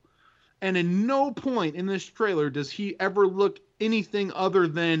presentable. And in no point in this trailer does he ever look anything other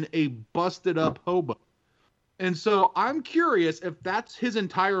than a busted up hobo. And so I'm curious if that's his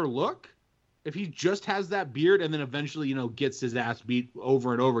entire look, if he just has that beard and then eventually, gets his ass beat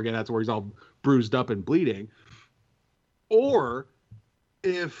over and over again. That's where he's all bruised up and bleeding. Or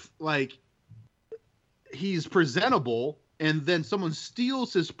if he's presentable and then someone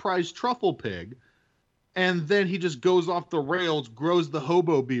steals his prized truffle pig and then he just goes off the rails, grows the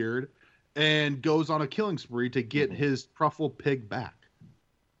hobo beard, and goes on a killing spree to get his truffle pig back.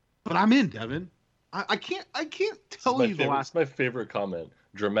 But I'm in, Devin. I can't tell you the last. It's my favorite comment.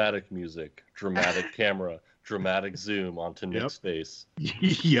 Dramatic music, dramatic camera, dramatic zoom onto Nick's face.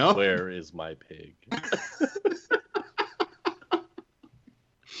 Yep. Where is my pig?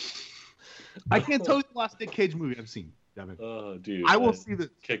 I can't tell you the last Nick Cage movie I've seen, Devin. Oh, dude. I will see this.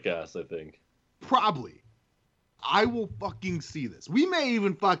 Kick-Ass, I think. Probably. I will fucking see this. We may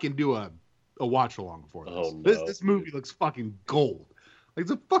even fucking do a watch along for this. Oh, no, this movie looks fucking gold. Like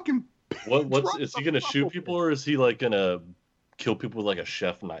it's a fucking. Is he gonna shoot people or is he gonna kill people with a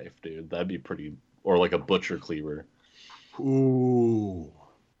chef knife, dude? That'd be pretty, or like a butcher cleaver. Ooh,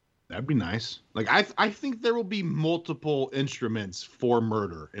 that'd be nice. I think there will be multiple instruments for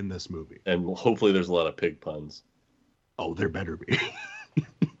murder in this movie, and hopefully there's a lot of pig puns. Oh, there better be.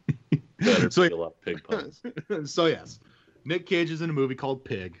 Better be a lot of pig puns. So yes, Nick Cage is in a movie called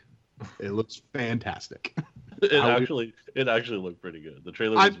Pig. It looks fantastic. It actually looked pretty good. The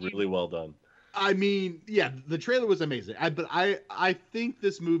trailer was really well done. I mean, yeah, the trailer was amazing. But I think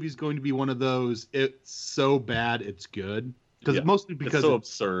this movie is going to be one of those. It's so bad, it's good. Mostly because it's so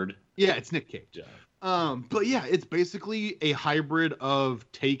absurd. Yeah, it's Nick Cage. Yeah. But yeah, it's basically a hybrid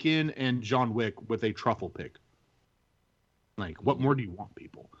of Taken and John Wick with a truffle pig. What more do you want,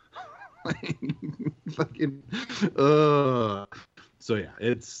 people? Fucking. So yeah,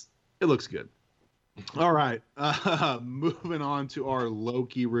 it looks good. All right, moving on to our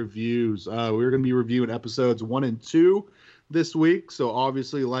Loki reviews. We're going to be reviewing episodes 1 and 2 this week. So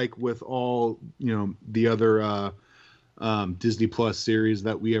obviously, like with all the other Disney Plus series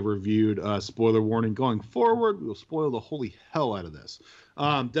that we have reviewed, spoiler warning going forward. We'll spoil the holy hell out of this.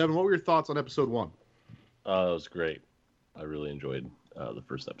 Devin, what were your thoughts on episode 1? It was great. I really enjoyed the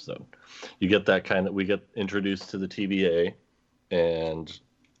first episode. You get we get introduced to the TVA, and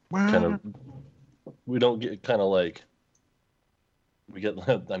we don't get we get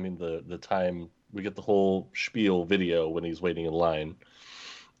the time, we get the whole spiel video when he's waiting in line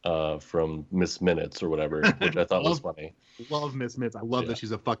from Miss Minutes or whatever, which I thought was funny. Love Miss Minutes. I love that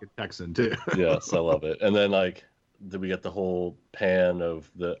she's a fucking Texan too. Yes, I love it. And then we get the whole pan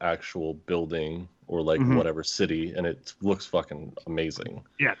of the actual building or whatever city, and it looks fucking amazing.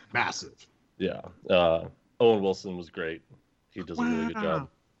 Yeah, massive. Yeah. Owen Wilson was great. He does a really good job.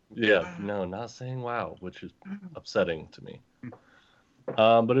 Yeah, no, not saying wow, which is upsetting to me.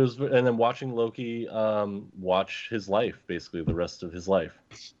 But it was, and then watching Loki watch his life, basically the rest of his life.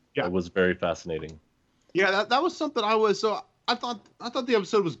 Yeah, it was very fascinating. Yeah, that was something I thought the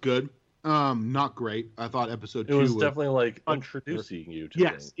episode was good. Not great. I thought episode It 2 was was definitely like much introducing you to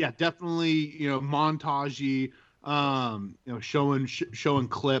yes, things. yeah, definitely, montagey, showing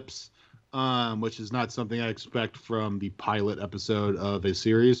clips, which is not something I expect from the pilot episode of a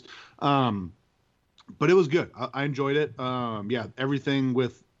series. But it was good. I enjoyed it. Yeah, everything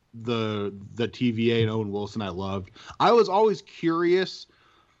with the TVA and Owen Wilson I loved. I was always curious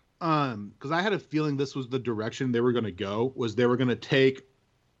because I had a feeling this was the direction they were going to go, was they were going to take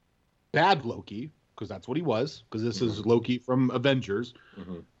bad Loki, because that's what he was, because this is Loki from Avengers,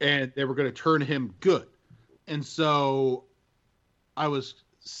 and they were going to turn him good. And so I was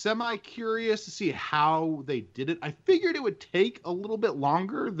semi-curious to see how they did it. I figured it would take a little bit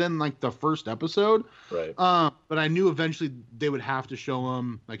longer than like the first episode. Right. But I knew eventually they would have to show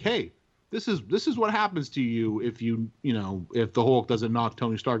him like, hey, this is what happens to you if if the Hulk doesn't knock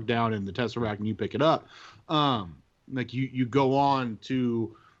Tony Stark down in the Tesseract and you pick it up. Like you go on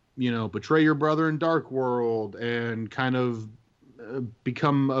to, betray your brother in Dark World and kind of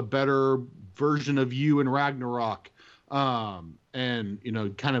become a better version of you in Ragnarok. And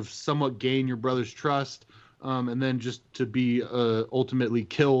kind of somewhat gain your brother's trust, and then just to be ultimately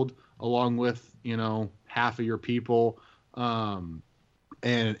killed along with half of your people, and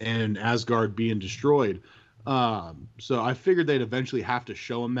Asgard being destroyed. So I figured they'd eventually have to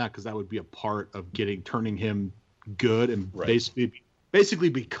show him that, because that would be a part of turning him good and basically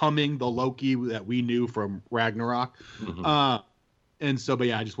becoming the Loki that we knew from Ragnarok. And so, but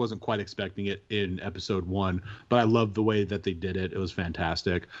yeah, I just wasn't quite expecting it in episode 1, but I loved the way that they did it. It was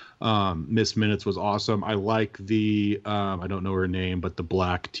fantastic. Miss Minutes was awesome. I like the, I don't know her name, but the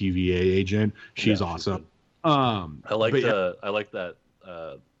black TVA agent. She's awesome. I like that,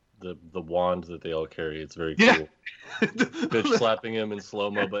 the wand that they all carry. It's very cool. Bitch slapping him in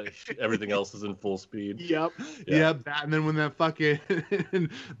slow-mo, but everything else is in full speed. Yep. That, and then when that fucking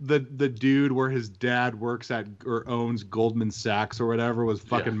the dude where his dad works at or owns Goldman Sachs or whatever was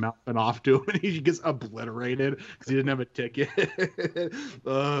fucking mouthing off to him, and he gets obliterated because he didn't have a ticket.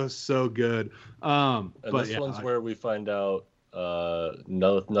 Oh, so good. And but this one's where we find out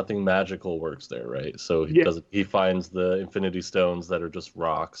nothing magical works there, right? So he finds the Infinity Stones that are just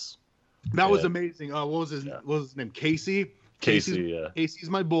rocks. That was amazing. What was his name? Casey. Casey's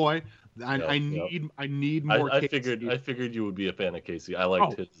my boy. I need more. I figured you would be a fan of Casey. I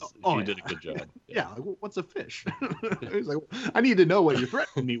liked his. He did a good job. Yeah. Like, what's a fish? He's like, I need to know what you're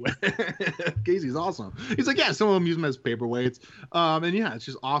threatening me with. Casey's awesome. He's like, yeah, some of them use them as paperweights. And yeah, it's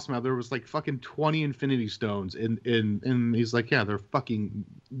just awesome how there was like fucking 20 Infinity Stones, and he's like, yeah, they're fucking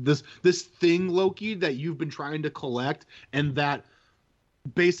this thing, Loki, that you've been trying to collect, and that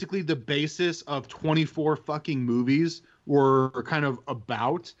basically the basis of 24 fucking movies were kind of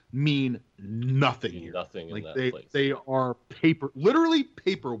about mean nothing here. Nothing in like that place. They are literally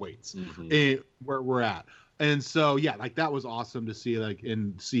paperweights where we're at. And so yeah, like that was awesome to see, like,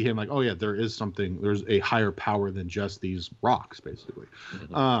 and see him like, oh yeah, there's a higher power than just these rocks, basically.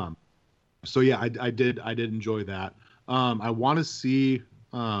 So yeah, I did enjoy that. I want to see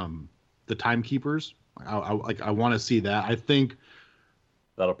the Timekeepers. I want to see that. I think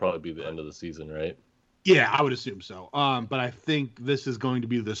that'll probably be the end of the season, right? Yeah, I would assume so. But I think this is going to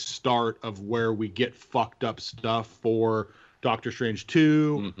be the start of where we get fucked up stuff for Doctor Strange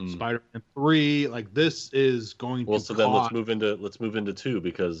 2, Spider-Man 3. Like, this is going to. Well, so then let's move into 2,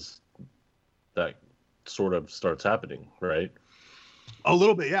 because that sort of starts happening, right? A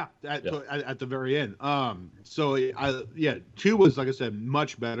little bit, yeah. At the very end. So 2 was, like I said,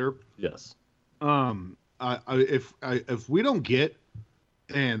 much better. Yes. If we don't get,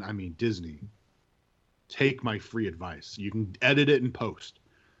 and I mean Disney, take my free advice. You can edit it in post.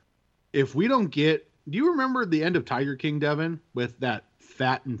 If we don't get, do you remember the end of Tiger King, Devin, with that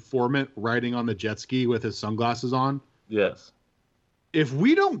fat informant riding on the jet ski with his sunglasses on? Yes. If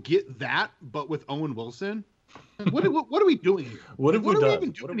we don't get that, but with Owen Wilson, what are we doing here? What have we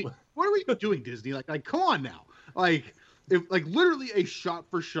done? What are we doing, Disney? Like, come on now. Like, if literally a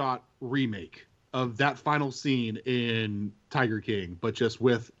shot-for-shot remake of that final scene in Tiger King, but just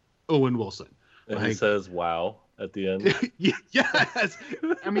with Owen Wilson. And he says, wow, at the end. Yes.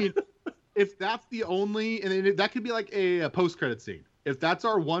 I mean, if that's the only, and that could be like a post-credit scene. If that's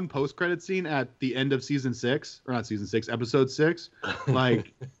our one post-credit scene at the end of episode 6,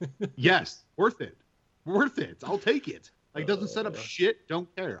 like, yes, worth it. I'll take it. Like, doesn't set up shit.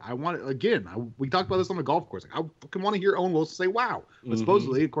 Don't care. I want it again. We talked about this on the golf course. Like, I fucking want to hear Owen Wilson say "wow," but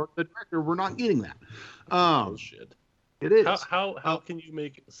supposedly, according to the director, we're not getting that. Shit. It is. How can you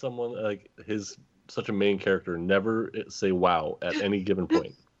make someone like such a main character never say "wow" at any given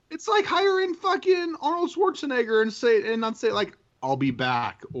point? It's like hiring fucking Arnold Schwarzenegger and not say like, I'll be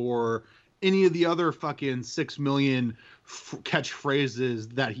back, or any of the other fucking 6 million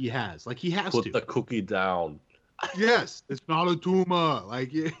catchphrases that he has. Like, he has Put to. the cookie down. Yes, it's not a tumor. Like,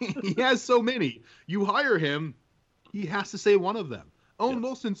 he has so many. You hire him, he has to say one of them. Owen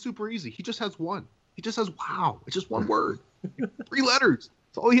Wilson's super easy. He just has one. He just says, wow. It's just one word. 3 letters.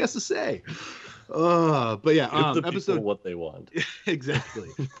 That's all he has to say. But yeah, Give the episode people what they want. exactly.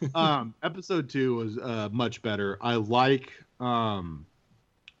 Episode 2 was much better. I like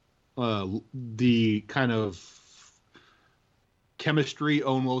the kind of chemistry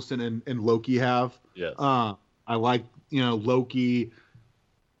Owen Wilson and Loki have. Yes. I like, Loki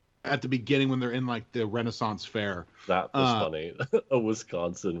at the beginning when they're in like the Renaissance Fair. That was funny. A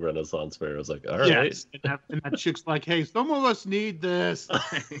Wisconsin Renaissance Fair. I was like, all right. Yes. And that chick's like, hey, some of us need this.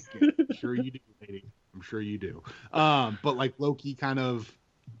 Sure you do, lady. I'm sure you do. But like Loki kind of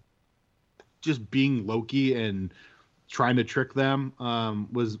just being Loki and trying to trick them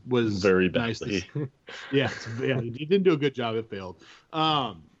was very nice badly. Yeah, he didn't do a good job. It failed.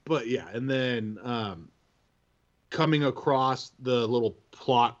 But yeah, and then coming across the little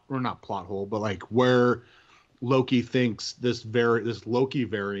plot, or not plot hole, but like where Loki thinks this Loki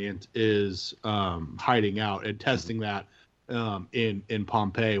variant is hiding out, and testing that in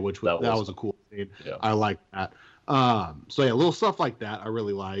Pompeii, which that was a cool scene. Yeah. I like that. So yeah, little stuff like that I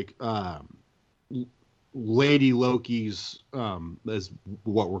really like. Lady Loki's is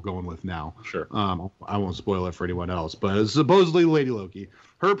what we're going with now. Sure. I won't spoil it for anyone else, but it's supposedly Lady Loki.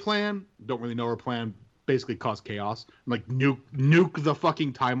 Her plan, don't really know her plan, basically cause chaos, like nuke the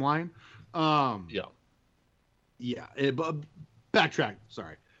fucking timeline. But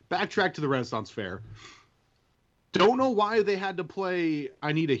backtrack to the Renaissance Fair. Don't know why they had to play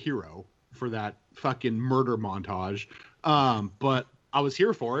I Need a Hero for that fucking murder montage. But I was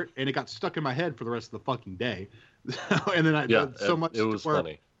here for it, and it got stuck in my head for the rest of the fucking day. And then it was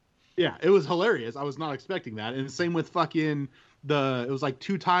funny. Yeah, it was hilarious. I was not expecting that. And same with fucking it was like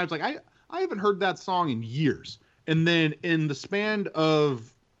 2 times. Like I haven't heard that song in years. And then in the span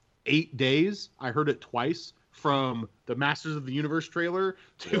of 8 days, I heard it twice, from the Masters of the Universe trailer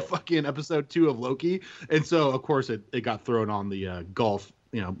to fucking episode 2 of Loki. And so of course it got thrown on the golf,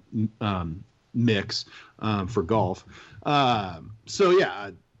 mix for golf. So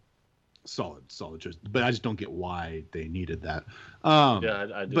yeah, solid choice, but I just don't get why they needed that.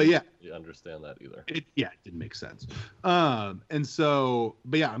 I didn't understand that either. It didn't make sense. And so,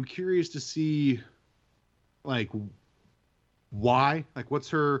 but yeah, I'm curious to see like why, like what's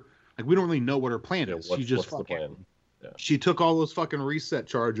her, like we don't really know what her plan is. She just what's the plan? Yeah. She took all those fucking reset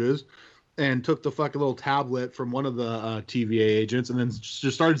charges and took the fucking little tablet from one of the TVA agents, and then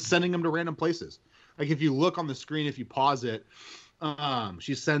just started sending them to random places. Like if you look on the screen, if you pause it,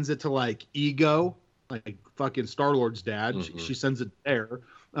 she sends it to like Ego, like fucking Star-Lord's dad. Mm-hmm. She sends it there.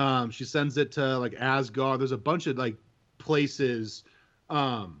 She sends it to like Asgard. There's a bunch of like places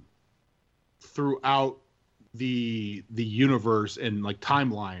throughout the universe and like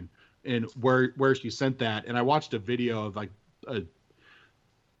timeline, and where she sent that. And I watched a video of like a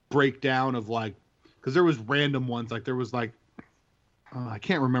breakdown of like, because there was random ones, like there was like I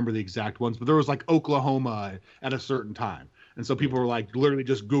can't remember the exact ones, but there was like Oklahoma at a certain time, and so people were like literally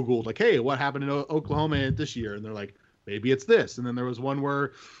just Googled like, hey, what happened in Oklahoma this year, and they're like, maybe it's this. And then there was one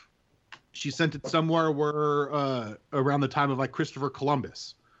where she sent it somewhere where around the time of like Christopher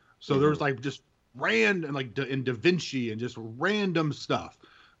Columbus, so there was like just random, like in Da Vinci and just random stuff,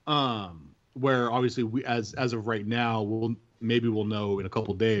 where obviously we as of right now we'll know in a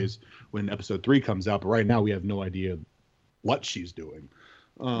couple days when episode 3 comes out, but right now we have no idea what she's doing.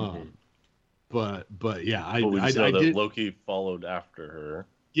 But yeah, I did. Loki followed after her.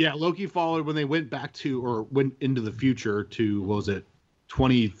 Yeah, Loki followed when they went back to, or went into the future to, what was it,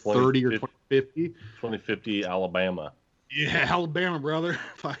 2030 or 2050? 2050 Alabama. Yeah, Alabama, brother.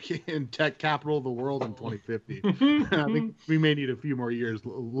 Fucking tech capital of the world in 2050. I think we may need a few more years, a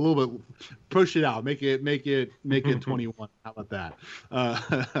little bit. Push it out. Make it 21. How about that?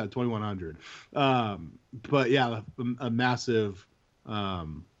 2100. But yeah, a massive, what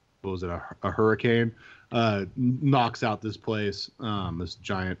was it? A hurricane knocks out this place. This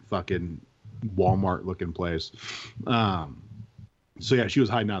giant fucking Walmart looking place. So yeah, she was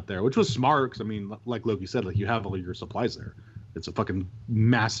hiding out there, which was smart because I mean, like Loki said, like you have all your supplies there. It's a fucking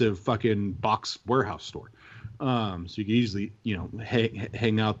massive fucking box warehouse store. So you can easily,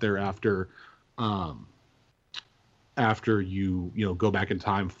 hang out there after you go back in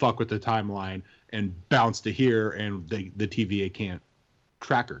time, fuck with the timeline, and bounce to here, and the TVA can't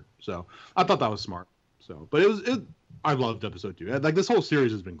track her. So I thought that was smart. So, but I loved episode 2. Like this whole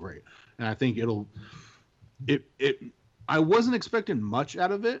series has been great, and I think I wasn't expecting much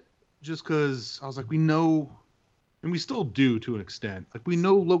out of it, just because I was like, we know, and we still do to an extent. Like we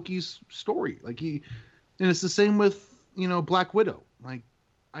know Loki's story, like and it's the same with Black Widow. Like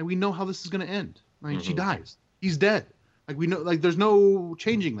we know how this is going to end. Like she dies, he's dead. Like we know, like there's no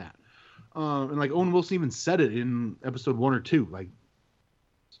changing that. And like Owen Wilson even said it in episode 1 or 2. Like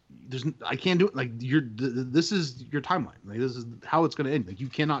I can't do it. Like this is your timeline. Like this is how it's going to end. Like you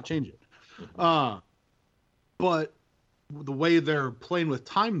cannot change it. But the way they're playing with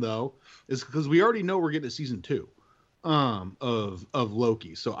time though is because we already know we're getting a season 2 of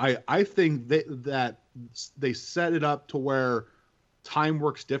Loki. So I think that they set it up to where time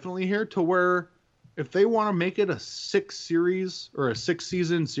works differently here, to where if they want to make it a 6 series or a 6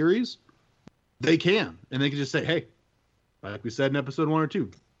 season series, they can, and they can just say, hey, like we said in episode 1 or 2,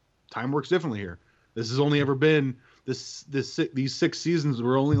 time works differently here. This has only ever been these 6 seasons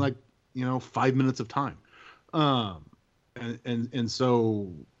were only like 5 minutes of time. And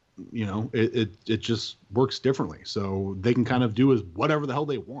so it just works differently, so they can kind of do as whatever the hell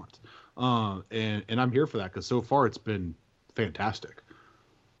they want, and I'm here for that because so far it's been fantastic.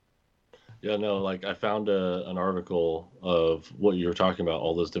 Yeah, no, like I found an article of what you were talking about,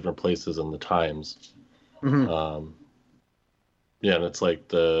 all those different places and the times. Yeah, and it's like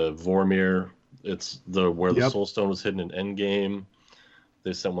the Vormir, it's where the Soul Stone was hidden in Endgame.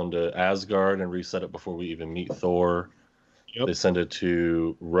 They sent one to Asgard and reset it before we even meet Thor. They sent it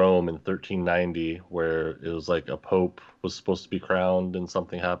to Rome in 1390, where it was like a pope was supposed to be crowned and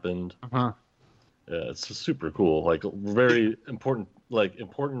something happened. Yeah, it's just super cool. Like very important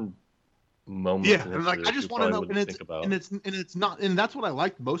moments. Yeah, and like I just want to know, and it's not, and that's what I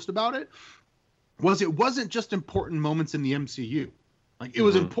liked most about it. It wasn't just important moments in the MCU. Like it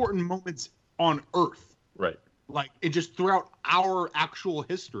was important moments on Earth. Right. Like it just throughout our actual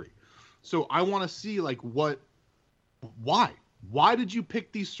history. So I want to see like why did you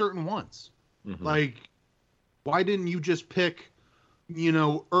pick these certain ones? Like why didn't you just pick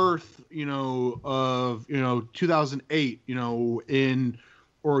Earth of 2008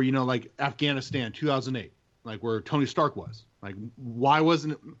 like Afghanistan 2008, like where Tony Stark was? Like why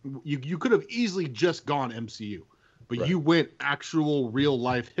wasn't it, you could have easily just gone MCU, but you went actual real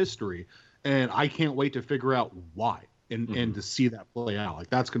life history, and I can't wait to figure out why and to see that play out.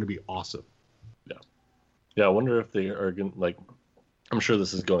 Like that's going to be awesome. Yeah, I wonder if they are going to, like, I'm sure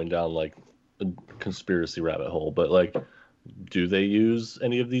this is going down, like, a conspiracy rabbit hole, but, like, do they use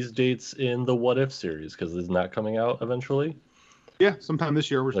any of these dates in the What If series? Because it's not coming out eventually? Yeah, sometime this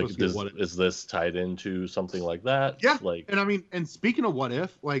year we're supposed to get What If. Is this tied into something like that? Yeah, like, and I mean, and speaking of What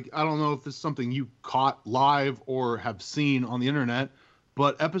If, like, I don't know if this is something you caught live or have seen on the internet,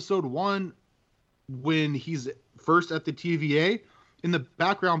 but episode 1, when he's first at the TVA, in the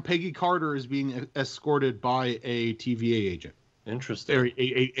background, Peggy Carter is being escorted by a TVA agent. Interesting. Or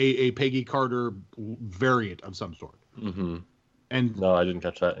a Peggy Carter variant of some sort. And no, I didn't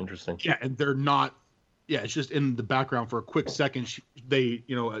catch that. Interesting. Yeah, and they're not. Yeah, it's just in the background for a quick second.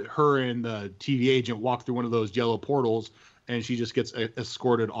 Her and the TVA agent walk through one of those yellow portals, and she just gets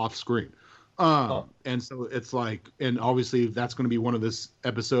escorted off screen. And so it's like, and obviously that's going to be one of this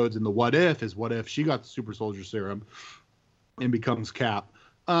episodes in the What If she got the super soldier serum and becomes Cap.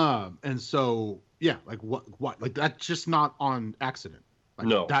 And so, yeah, like what, like that's just not on accident. Like,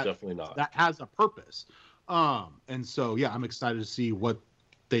 no, definitely not. That has a purpose. And so, yeah, I'm excited to see what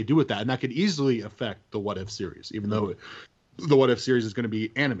they do with that. And that could easily affect the What If series, even though the What If series is going to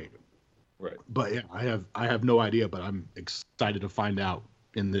be animated. Right. But yeah, I have no idea, but I'm excited to find out.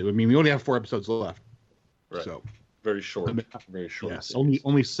 We only have 4 episodes left. Right. So very short. Very short. Yes,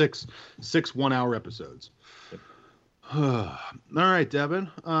 only six 1-hour episodes. Yep. All right, Devin.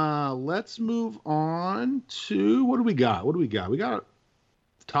 Let's move on to what do we got? We got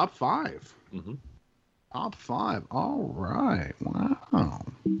top 5. Top 5. All right.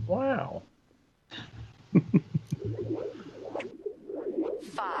 Wow.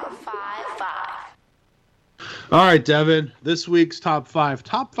 5. All right, Devin. This week's top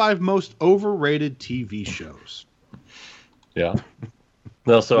 5 most overrated TV shows. Yeah.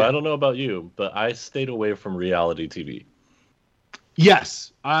 No, so I don't know about you, but I stayed away from reality TV.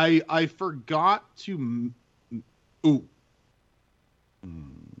 Yes, I forgot to. Ooh.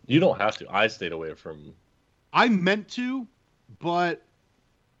 You don't have to. I stayed away from. I meant to, but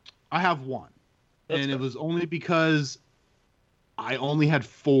I have one. That's and fair. It was only because I only had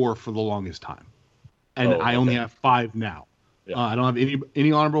 4 for the longest time. And I only have 5 now. Yeah. I don't have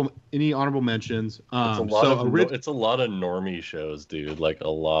any honorable mentions. It's a lot of normie shows, dude. Like a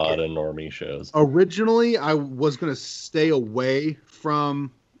lot of normie shows. Originally, I was gonna stay away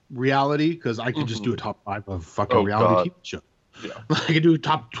from reality because I could just do a top 5 of fucking reality TV shows. Yeah. I could do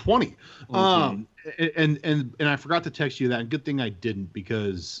top 20. Mhm. And I forgot to text you that. Good thing I didn't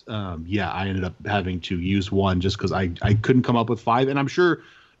because I ended up having to use one just because I couldn't come up with 5. And I'm sure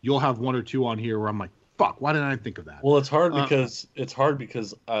you'll have 1 or 2 on here where I'm like, fuck, why didn't I think of that? Well, it's hard because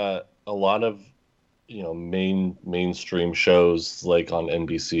a lot of mainstream shows like on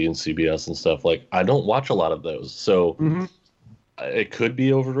NBC and CBS and stuff, like I don't watch a lot of those, so it could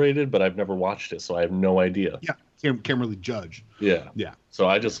be overrated, but I've never watched it, so I have no idea. Yeah, can't really judge. Yeah. So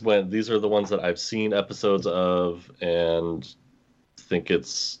I just went. These are the ones that I've seen episodes of, and think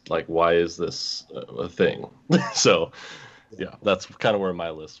it's like, why is this a thing? So, yeah, that's kind of where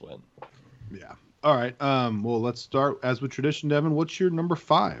my list went. Yeah. All right. Well, let's start as with tradition, Devin. What's your number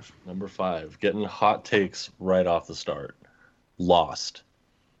 5? Number 5, getting hot takes right off the start. Lost.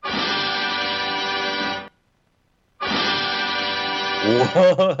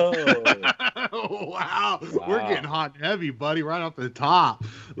 Whoa! Wow. We're getting hot and heavy, buddy, right off the top.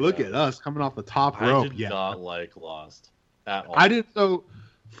 Look at us coming off the top rope. I did not like Lost at all. I didn't. So,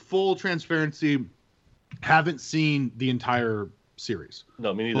 full transparency, haven't seen the entire series.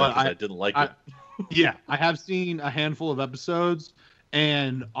 No, me neither. Because I didn't like it. Yeah, I have seen a handful of episodes,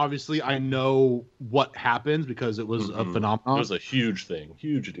 and obviously I know what happens because it was a phenomenon. It was a huge thing,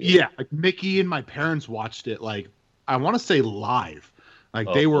 huge deal. Yeah, like Mickey and my parents watched it. Like I want to say live,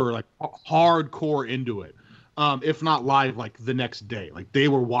 like they were like hardcore into it. If not live, like the next day, like they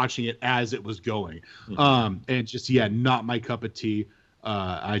were watching it as it was going. And just not my cup of tea.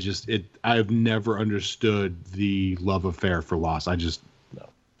 I've never understood the love affair for Lost. I'm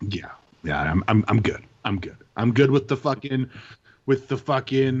good. I'm good with the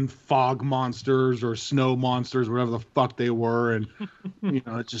fucking fog monsters or snow monsters, whatever the fuck they were, and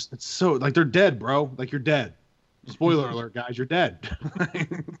it's so like they're dead, bro. Like you're dead. Spoiler alert, guys, you're dead.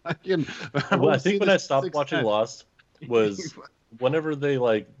 I think when I stopped watching Lost was whenever they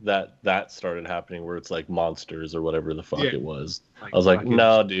like that started happening, where it's like monsters or whatever the fuck it was. I was like,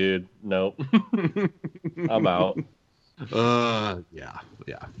 no, dude, nope, I'm out. Fucking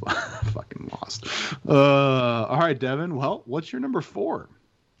Lost. All right, Devin. Well, what's your number 4?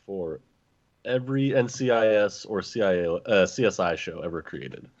 For every NCIS or CSI show ever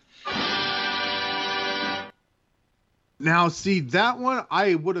created. Now, see, that one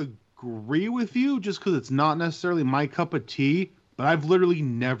I would agree with you just because it's not necessarily my cup of tea, but I've literally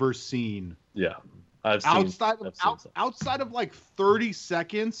never seen. Yeah. Outside of like 30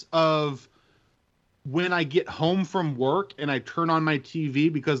 seconds of when I get home from work and I turn on my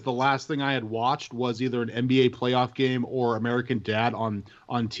TV because the last thing I had watched was either an NBA playoff game or American Dad on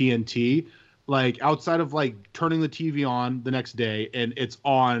TNT. Like outside of like turning the TV on the next day and it's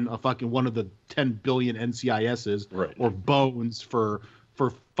on a fucking one of the 10 billion NCISs or Bones for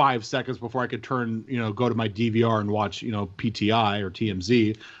 5 seconds before I could turn, go to my DVR and watch, PTI or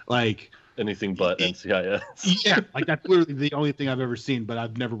TMZ, like anything but NCIS. Yeah, like that's literally the only thing I've ever seen, but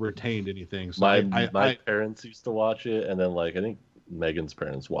I've never retained anything. So my parents used to watch it, and then like I think Megan's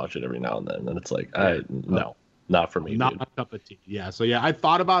parents watch it every now and then, and it's like no, not for me. Not dude. my cup of tea. Yeah, so I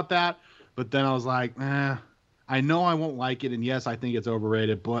thought about that, but then I was like, I know I won't like it, and yes, I think it's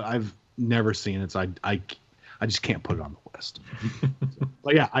overrated, but I've never seen it, so I just can't put it on the list.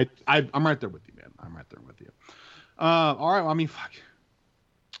 But yeah, I'm right there with you, man. I'm right there with you. All right, well, I mean, fuck.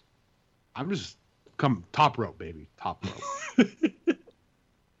 I'm just come top rope, baby. Top rope.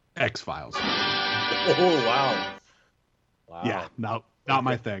 X-Files. Oh, wow. Yeah, no, not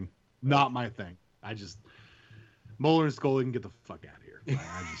my thing. Not my thing. I just Mulder and Scully can get the fuck out of here.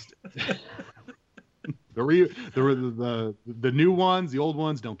 I just the new ones, the old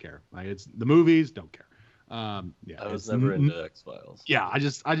ones, don't care. Like it's the movies, don't care. I was never into X-Files. Yeah, I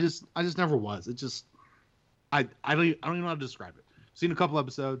just never was. It just I don't even know how to describe it. I've seen a couple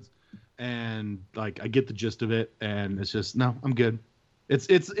episodes. And like I get the gist of it, and it's just no, I'm good. It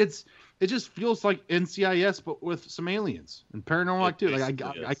just feels like NCIS but with some aliens and paranormal activity. Like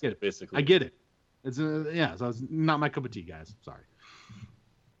I get it. Basically, I get it. It's so it's not my cup of tea, guys. Sorry.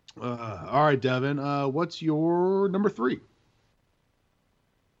 All right, Devin. What's your number 3?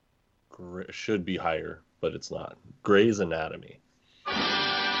 Should be higher, but it's not. Grey's Anatomy.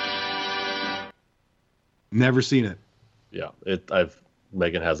 Never seen it. Yeah,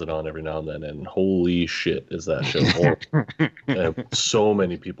 Megan has it on every now and then, and holy shit, is that show horrible. So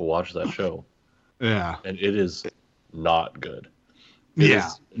many people watch that show. Yeah. And it is not good. It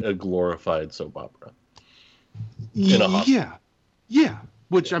is a glorified soap opera. In a hospital. Yeah.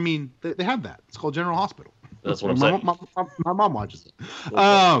 Which, I mean, they have that. It's called General Hospital. That's what I'm saying. My mom watches it.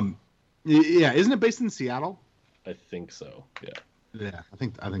 Yeah. Isn't it based in Seattle? I think so, yeah. Yeah, I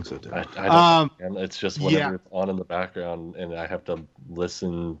think so too. I don't, and it's just whenever it's on in the background, and I have to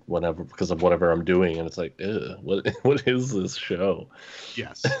listen whenever because of whatever I'm doing, and it's like, ew, what is this show?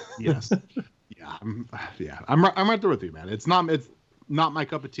 Yes. Yeah, I'm right there with you, man. It's not my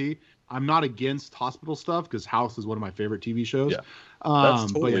cup of tea. I'm not against hospital stuff because House is one of my favorite TV shows. Yeah,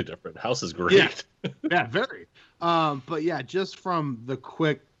 that's totally different. House is great. Yeah, very. But yeah, just from the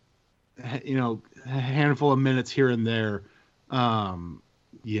quick, handful of minutes here and there.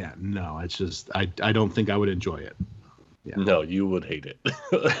 It's just I don't think I would enjoy it. Yeah. No, you would hate it.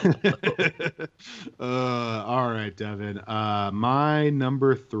 All right, Devin. My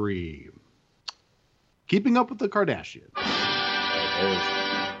number 3. Keeping Up with the Kardashians.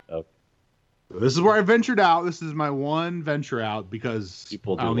 This is where I ventured out. This is my one venture out because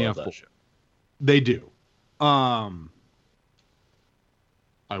people do I only love have that show. They do. I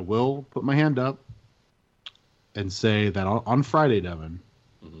will put my hand up and say that on Friday, Devin,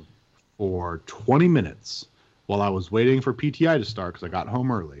 for 20 minutes while I was waiting for PTI to start because I got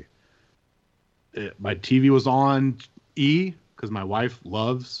home early, my TV was on E because my wife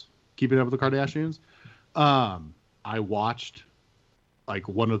loves Keeping Up with the Kardashians. I watched like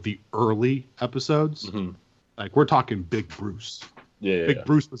one of the early episodes. Like we're talking Big Bruce. Big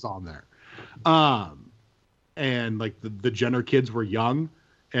Bruce was on there. And like the Jenner kids were young.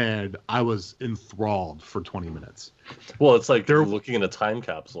 And I was enthralled for 20 minutes. Well, it's like they're looking in a time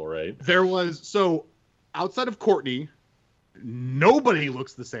capsule, right? There was, so outside of Kourtney, nobody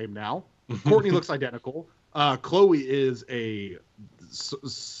looks the same now. Kourtney looks identical. Khloe is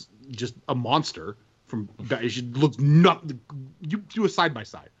just a monster. She looks not. You do a side by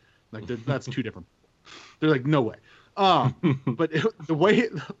side, like that's two different. They're like no way. But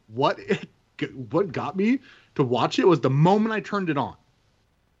what got me to watch it was the moment I turned it on.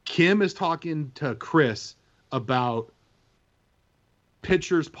 Kim is talking to Kris about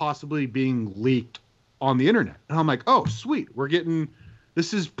pictures possibly being leaked on the internet. And I'm like, oh, sweet.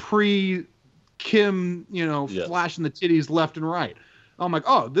 This is pre-Kim, flashing the titties left and right. I'm like,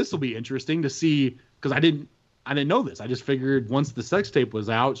 oh, this will be interesting to see. Because I didn't know this. I just figured once the sex tape was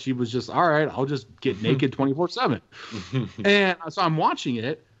out, she was just, all right, I'll just get naked 24/7. And so I'm watching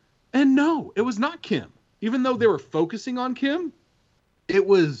it. And no, it was not Kim. Even though they were focusing on Kim, it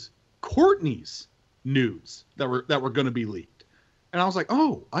was Kourtney's nudes that were going to be leaked. And I was like,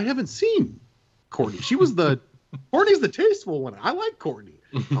 oh, I haven't seen Kourtney. Kourtney's the tasteful one. I like Kourtney.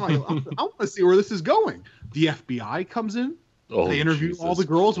 I'm like, I want to see where this is going. The FBI comes in. Oh, they interview Jesus all the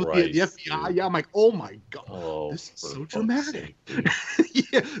girls with the FBI. Dude. Yeah, I'm like, oh my God, this is so dramatic.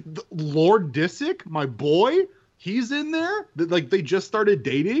 Yeah, Lord Disick, my boy, he's in there. Like they just started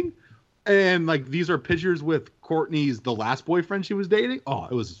dating. And like these are pictures with Kourtney's the last boyfriend she was dating. Oh,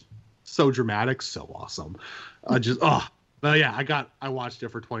 it was so dramatic, so awesome. But yeah, I watched it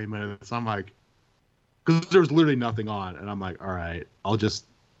for 20 minutes. I'm like, because there was literally nothing on, and I'm like, all right, I'll just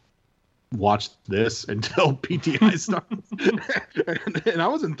watch this until PTI starts. and I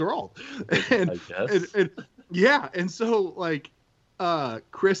was enthralled. And so like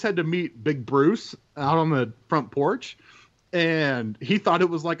Kris had to meet Big Bruce out on the front porch. And he thought it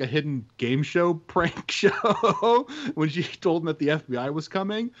was like a hidden game show prank show when she told him that the FBI was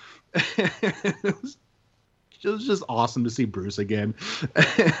coming. It was just awesome to see Bruce again.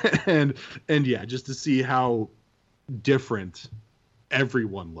 and yeah, just to see how different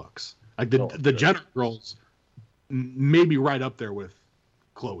everyone looks. Like the Jenner girls maybe right up there with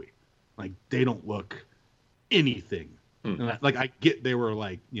Khloe. Like they don't look anything. Like I get they were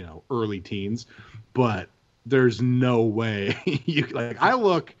like, early teens, but there's no way I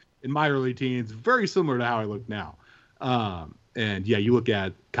look in my early teens very similar to how I look now. And yeah, you look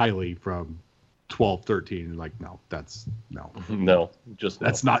at Kylie from 12, 13 and like, no, that's not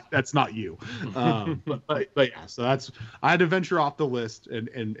you. But yeah, so I had to venture off the list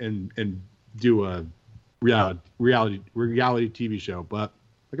and do a reality TV show. But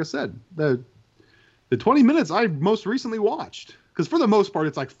like I said, the 20 minutes I most recently watched, because for the most part,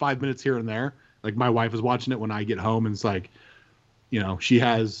 it's like 5 minutes here and there. Like my wife is watching it when I get home, and it's like, she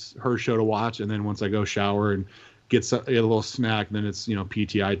has her show to watch, and then once I go shower and get a little snack, then it's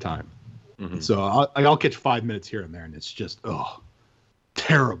PTI time. So I'll catch 5 minutes here and there, and it's just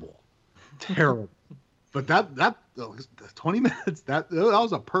terrible. But that 20 minutes that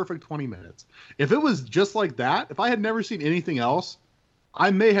was a perfect 20 minutes. If it was just like that, if I had never seen anything else,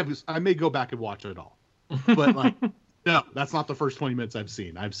 I may go back and watch it all. But like. No, that's not the first 20 minutes I've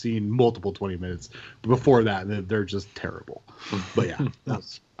seen. I've seen multiple 20 minutes before that, and they're just terrible. But yeah,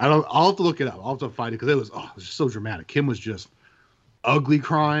 I'll have to look it up. I'll have to find it because it was just so dramatic. Kim was just ugly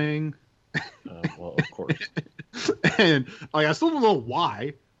crying. Well, of course. And like I still don't know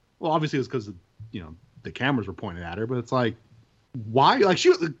why. Well, obviously it was because the cameras were pointed at her, but it's like, why? Like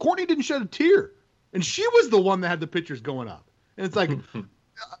Courtney didn't shed a tear, and she was the one that had the pictures going up. And it's like,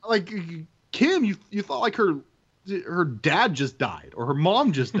 like Kim, you thought like her dad just died or her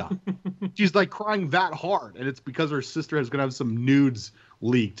mom just died. She's like crying that hard, and it's because her sister is gonna have some nudes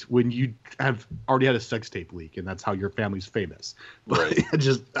leaked when you have already had a sex tape leak, and that's how your family's famous. Right. And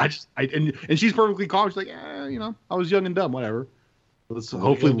she's perfectly calm. She's like, I was young and dumb, whatever. Let's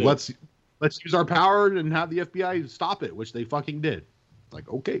use our power and have the FBI stop it, which they fucking did. Like,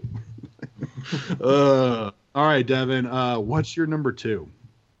 okay. All right, Devin. What's your number 2?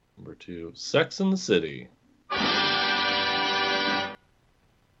 Number 2, Sex and the City.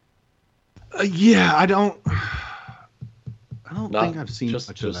 Yeah, I don't think I've seen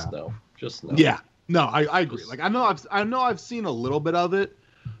much of that. Just no. Yeah, no, I agree. Like I know I've seen a little bit of it,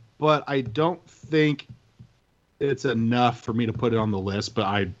 but I don't think it's enough for me to put it on the list. But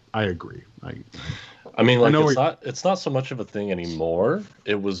I agree. I mean, like it's not so much of a thing anymore.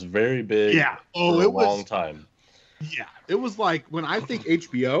 It was very big. Yeah. For a long time. Yeah, it was like when I think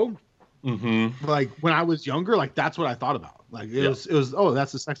HBO. Mm-hmm. Like when I was younger, like that's what I thought about. Like it was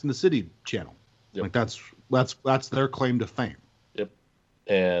that's the Sex and the City channel. Yep. Like that's their claim to fame. Yep.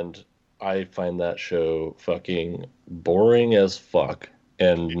 And I find that show fucking boring as fuck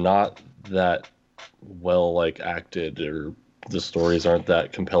and not that well like acted, or the stories aren't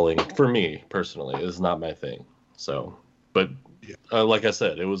that compelling for me personally. It's not my thing. So, but like I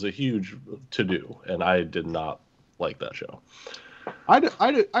said, it was a huge to do, and I did not like that show. I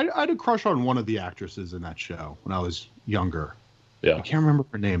had a crush on one of the actresses in that show when I was younger. Yeah. I can't remember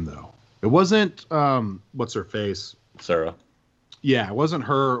her name though. It wasn't what's her face? Sarah. Yeah, it wasn't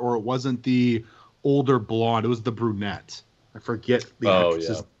her, or it wasn't the older blonde. It was the brunette. I forget the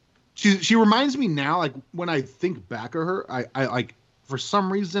actress's. Yeah. She reminds me now, like when I think back of her, I like for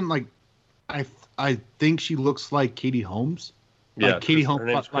some reason like I think she looks like Katie Holmes. Yeah, like Katie Holmes. Her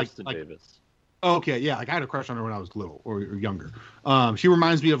name's Kristen Davis. Okay, yeah, like I had a crush on her when I was little or younger. She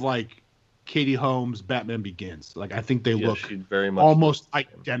reminds me of like Katie Holmes, Batman Begins. Like I think they look very much almost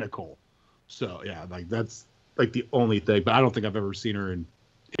identical. So yeah, like that's like the only thing. But I don't think I've ever seen her in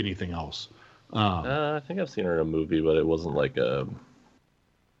anything else. I think I've seen her in a movie, but it wasn't like I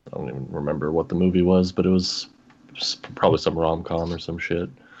don't even remember what the movie was, but it was probably some rom-com or some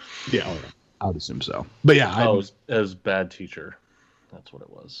shit. Yeah, I would assume so. But yeah, it was Bad Teacher. That's what it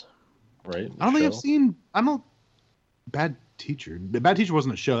was. Right? I don't think I've seen. Bad Teacher. Bad Teacher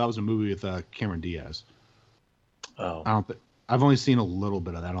wasn't a show. That was a movie with Cameron Diaz. Oh. I've only seen a little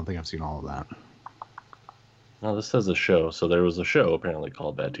bit of that. I don't think I've seen all of that. No, this says a show. So there was a show apparently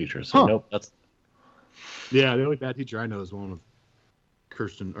called Bad Teacher. So nope, that's. Yeah, the only Bad Teacher I know is one with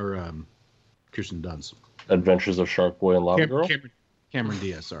Kirsten Dunst. Adventures of Shark Boy and Lava Girl. Cameron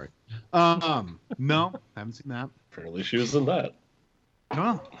Diaz. Sorry. No, haven't seen that. Apparently, she was in that.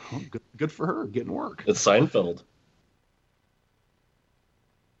 Oh, good for her, getting work. It's Seinfeld.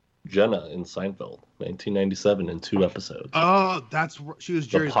 Jenna in Seinfeld, 1997, in 2 episodes. Oh, she was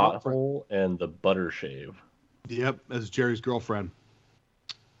Jerry's girlfriend. The Pothole and the Butter Shave. Yep, as Jerry's girlfriend.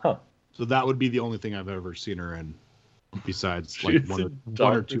 Huh. So that would be the only thing I've ever seen her in, besides like one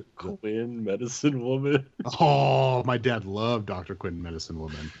or two. Quinn, Medicine Woman. Oh, my dad loved Dr. Quinn, Medicine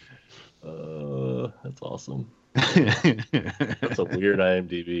Woman. That's awesome. That's a weird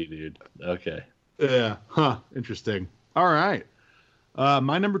IMDb, dude. Okay. Yeah. Huh. Interesting. All right.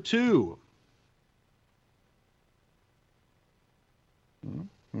 My number 2.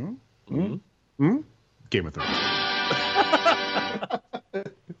 Game of Thrones.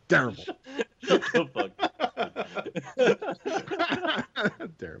 Terrible. Shut the fuck.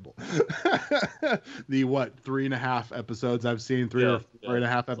 Terrible. The 3.5 episodes I've seen,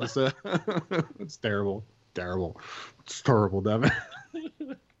 4.5 episodes. It's terrible. It's terrible, Devin.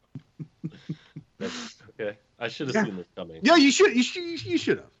 Okay, I should have seen this coming. Yeah, you should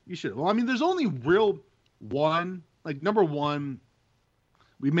have. Well, I mean, there's only real one. Like number 1,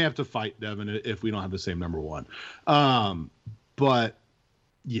 we may have to fight Devin if we don't have the same number 1. But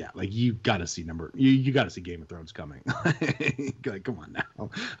yeah, like you got to see you got to see Game of Thrones coming. Like, come on now.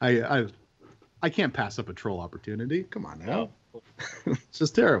 I can't pass up a troll opportunity. Come on now. No. It's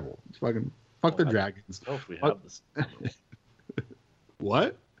just terrible. It's fuck the dragons. Oh, if we have this.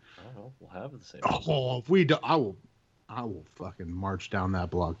 What? I don't know. We'll have the same. Oh, if we do, I will fucking march down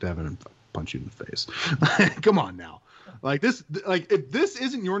that block, Devin, and punch you in the face. Come on now. Like this, like if this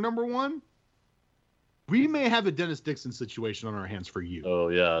isn't your number 1, we may have a Dennis Dixon situation on our hands for you. Oh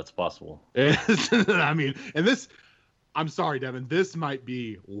yeah, it's possible. I mean, and this, I'm sorry, Devin, this might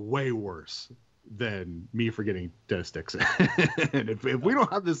be way worse than me forgetting Dennis Dixon. And if we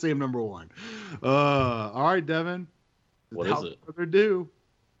don't have the same number one, all right, Devin. What is it? Further ado,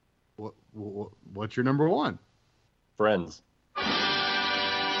 what's your number one? Friends.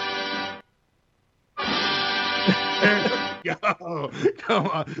 Go. Come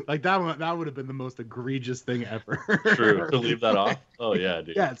on. Like that would have been the most egregious thing ever. True. To leave that off? Oh, yeah,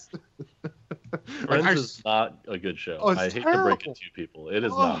 dude. Yes. Friends is not a good show. I hate to break it to you people. It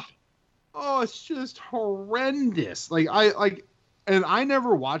is not. Oh, it's just horrendous. And I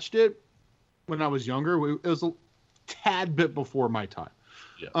never watched it when I was younger. It was a tad bit before my time.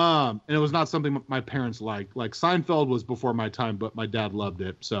 Yeah. And it was not something my parents liked. Like Seinfeld was before my time, but my dad loved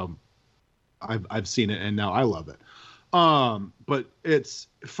it. So I've seen it and now I love it. But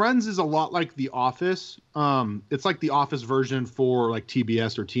Friends is a lot like The Office. It's like The Office version for like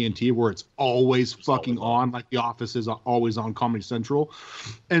TBS or TNT, where it's always fucking on, like The Office is always on Comedy Central.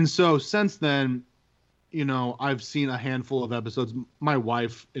 And so since then, you know, I've seen a handful of episodes. My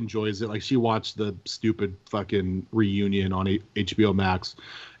wife enjoys it. Like she watched the stupid fucking reunion on HBO Max,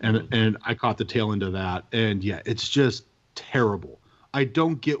 and I caught the tail end of that. And yeah, it's just terrible. I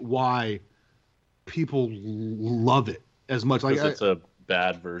don't get why people love it as much. Like it's a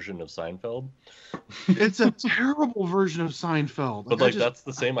bad version of Seinfeld. It's a terrible version of Seinfeld. But that's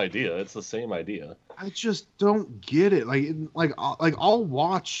the same idea. It's the same idea. I just don't get it. Like I'll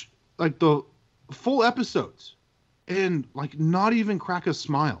watch like the full episodes and like not even crack a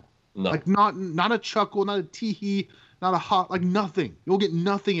smile. No. Like not a chuckle, not a tee-hee, not a hot, like nothing. You'll get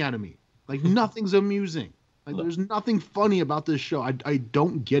nothing out of me. Like nothing's amusing. Like there's nothing funny about this show. I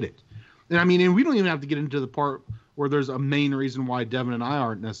don't get it. And I mean, and we don't even have to get into the part where there's a main reason why Devin and I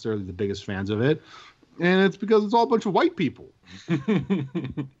aren't necessarily the biggest fans of it. And it's because it's all a bunch of white people. A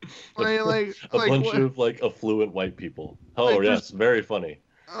bunch of like affluent white people. Oh, like, yes, very funny.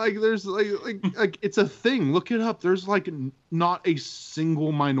 Like there's like it's a thing. Look it up. There's like not a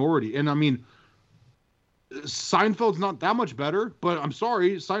single minority. And I mean, Seinfeld's not that much better, but I'm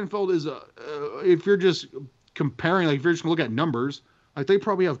sorry, Seinfeld is if you're just comparing, like if you're just gonna look at numbers, like they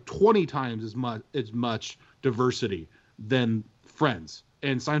probably have 20 times as much diversity than Friends.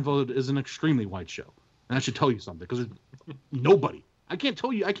 And Seinfeld is an extremely white show. And that should tell you something, because nobody.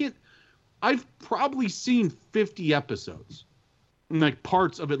 I've probably seen 50 episodes. Like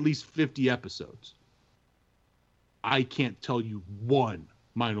parts of at least 50 episodes. I can't tell you one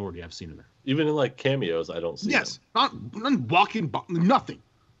minority I've seen in there. Even in like cameos, I don't see them. Not walking, nothing.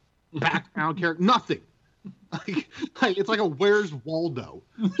 Background character, nothing. Like it's like a Where's Waldo.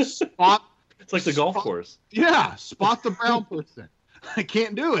 Spot. It's like the golf course. Yeah, spot the brown person. I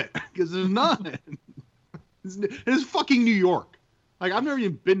can't do it because there's none. It's fucking New York. Like I've never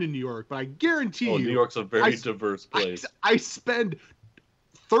even been to New York, but I guarantee you, New York's a very diverse place. I spend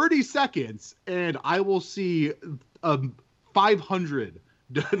 30 seconds and I will see 500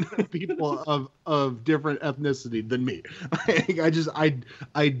 people of different ethnicity than me. Like,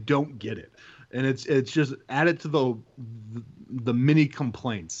 I don't get it, and it's just added to the many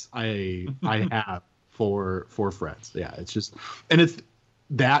complaints I have for Friends. Yeah, it's just, and it's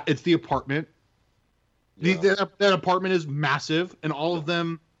the apartment. Yeah. That apartment is massive, and all of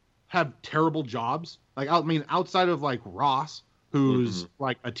them have terrible jobs. Like, I mean, outside of like Ross, who's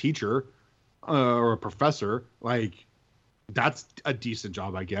like a teacher or a professor, like that's a decent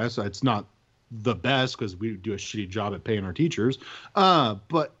job, I guess. It's not the best because we do a shitty job at paying our teachers.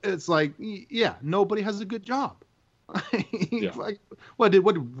 But it's like, yeah, nobody has a good job. Yeah. Like, what did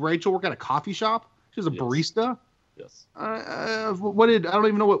Rachel work at a coffee shop? She was a barista. Yes. I don't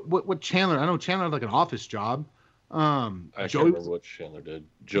even know what Chandler. I know Chandler had like an office job. I can't remember what Chandler did.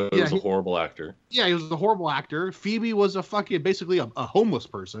 Joe was a horrible actor. Yeah, he was a horrible actor. Phoebe was basically a homeless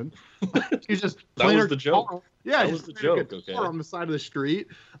person. She was just playing that was the joke. Yeah, that was the joke. Okay. On the side of the street.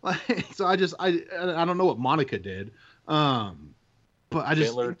 Like, so I don't know what Monica did. But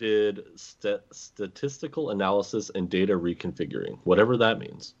Chandler did statistical analysis and data reconfiguring, whatever that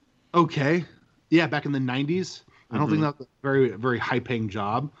means. Okay. Yeah, back in the 90s. I don't think that was a very, very high-paying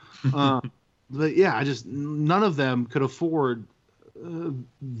job. But yeah, none of them could afford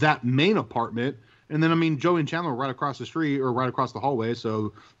that main apartment. And then, I mean, Joey and Chandler were right across the street or right across the hallway,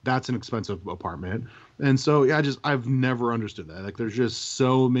 so that's an expensive apartment. And so, yeah, I've never understood that. Like, there's just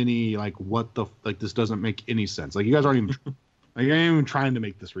so many, like, this doesn't make any sense. Like, you guys aren't even, like, you're not even trying to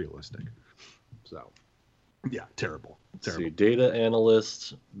make this realistic. So, yeah, terrible. See, data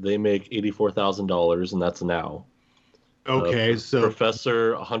analyst, they make $84,000, and that's now. Okay, so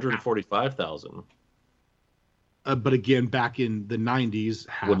professor, $145,000. But again, back in the 90s,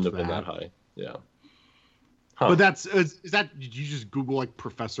 wouldn't have been that high. Yeah. Huh. But is that? Did you just Google like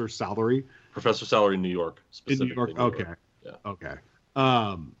professor salary? Professor Salary, New York, In specifically. New York. New York. Okay. Yeah. Okay.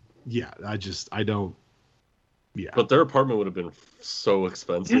 Yeah. I don't. Yeah. But their apartment would have been so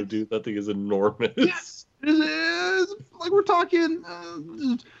expensive, dude. That thing is enormous. Yes. It is like we're talking.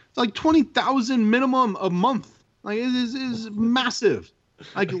 It's like 20,000 minimum a month. Like it is massive.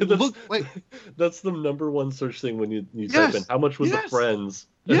 Like look like that's the number one search thing when you Yes. type in how much was Yes. the Friends,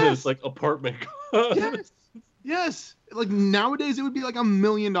 and then Yes. it's like apartment cost. yes, yes. Like nowadays it would be like $1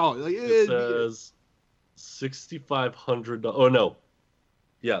 million. Like It says $6,500. Oh no,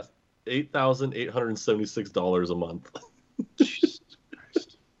 yeah, $8,876 a month. Jesus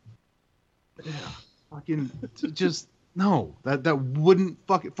Christ. Yeah, fucking just no. That wouldn't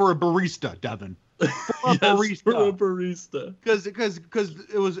fucking for a barista, Devin. For a Yes, for a barista. barista. Because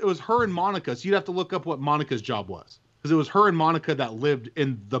it was her and Monica. So you'd have to look up what Monica's job was. Because it was her and Monica that lived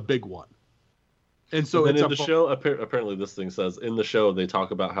in the big one. And so then it's in the show, apparently this thing says in the show they talk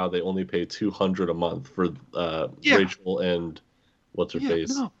about how they only pay $200 a month for Rachel and what's her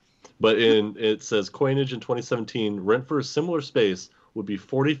face. No. But it says coinage in 2017, rent for a similar space would be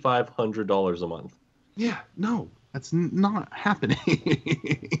 $4,500 a month. Yeah, no, that's not happening.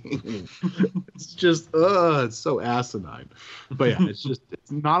 It's just, it's so asinine. But yeah, it's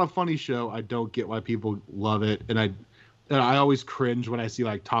not a funny show. I don't get why people love it, and I always cringe when I see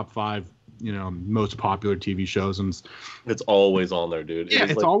like top 5, most popular TV shows, and It's always on there, dude. Yeah, It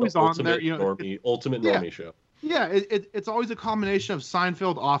is it's like always the on ultimate there, ultimate normie show. yeah, it's always a combination of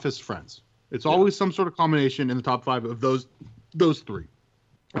Seinfeld, Office, Friends. It's always some sort of combination in the top 5 of those 3.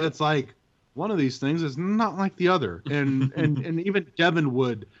 And it's like one of these things is not like the other, and even Devin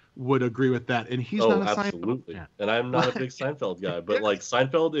would agree with that, and he's not a absolutely. Seinfeld fan. And I'm not a big Seinfeld guy, but like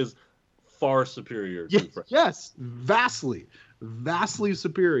Seinfeld is far superior to Friends. Yes, vastly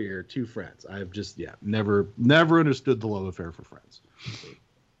superior to Friends. I've just never understood the love affair for Friends.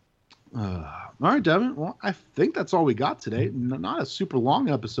 All right, Devin. Well, I think that's all we got today. Not a super long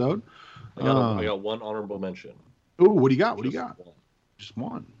episode. I got one honorable mention. Ooh, what do you got? One. Just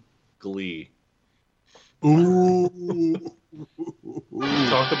one. Glee. Ooh.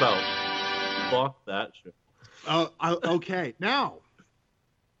 Talk about fuck that show. Okay. Now,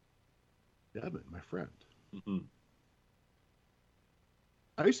 Devin, my friend. Mm-hmm.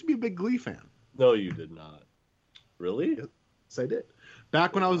 I used to be a big Glee fan. No, you did not. Really? Yes, I did.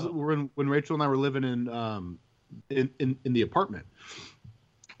 Back when when Rachel and I were living in the apartment,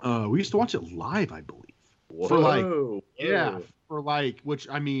 we used to watch it live, I believe. Whoa. Which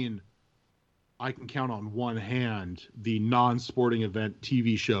I mean, I can count on one hand the non-sporting event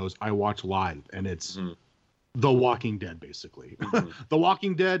TV shows I watch live, and it's The Walking Dead, basically. The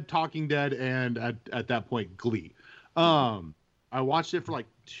Walking Dead, Talking Dead, and at that point, Glee. I watched it for like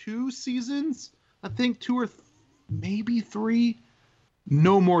 2 seasons, I think 2 or maybe 3,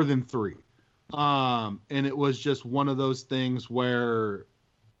 no more than 3. And it was just one of those things where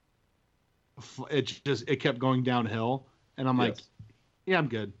it kept going downhill, and I'm like, yeah, I'm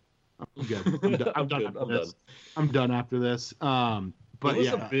good. I'm good. I'm done. I'm done after this. But it was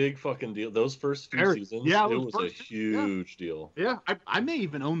a big fucking deal. Those first few seasons, it was a huge deal. Yeah, I may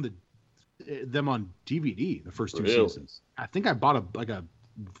even own them on DVD. The first 2 Really? seasons. I think I bought a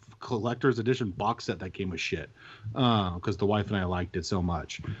collector's edition box set that came with shit because the wife and I liked it so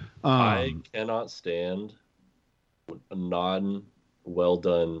much. I cannot stand non-well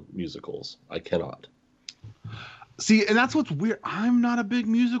done musicals. I cannot. See, and that's what's weird. I'm not a big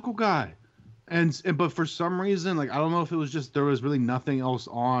musical guy. But for some reason, like I don't know if it was just there was really nothing else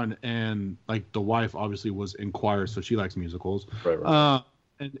on, and like the wife obviously was in choir, so she likes musicals. Right.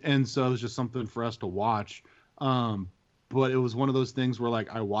 And so it was just something for us to watch. But it was one of those things where like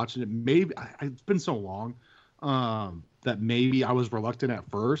I watched it. Maybe it's been so long that maybe I was reluctant at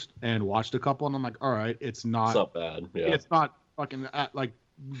first and watched a couple, and I'm like, all right, it's not bad. Yeah. It's not fucking like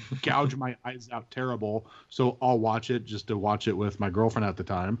gouge my eyes out terrible. So I'll watch it just to watch it with my girlfriend at the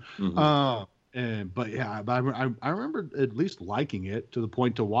time. But I remember at least liking it to the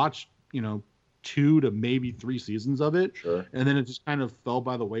point to watch 2 to maybe 3 seasons of it. Sure. And then it just kind of fell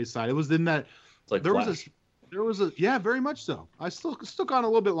by the wayside. It was in that It's like Flash. There was a very much so. I still got a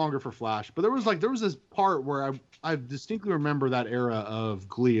little bit longer for Flash, but there was this part where I distinctly remember that era of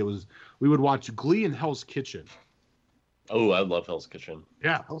Glee. We would watch Glee and Hell's Kitchen. Oh, I love Hell's Kitchen.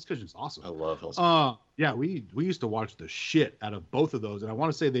 Yeah, Hell's Kitchen's awesome. I love Hell's Kitchen. Yeah, we used to watch the shit out of both of those, and I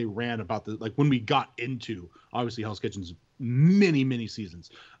want to say they ran about when we got into obviously Hell's Kitchen's many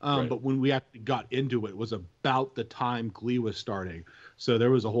seasons. Right. But when we actually got into it was about the time Glee was starting. So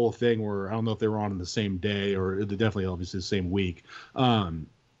there was a whole thing where I don't know if they were on the same day or definitely obviously the same week.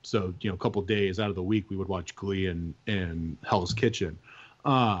 So a couple days out of the week we would watch Glee and Hell's Kitchen.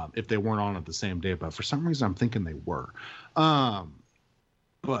 if they weren't on at the same day. But for some reason, I'm thinking they were.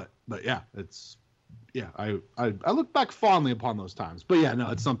 But yeah, I look back fondly upon those times. But yeah,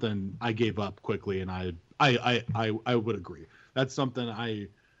 no, it's something I gave up quickly, and I would agree. That's something I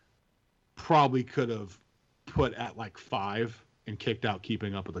probably could have put at like 5 and kicked out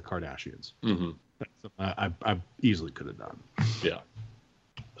Keeping Up with the Kardashians. Mm-hmm. That's something I easily could have done. Yeah.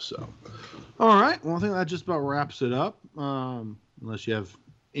 So, all right. Well, I think that just about wraps it up. Unless you have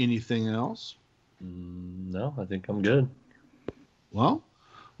anything else. No, I think I'm good. Well,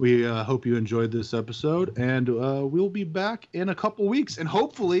 we hope you enjoyed this episode, and we'll be back in a couple weeks. And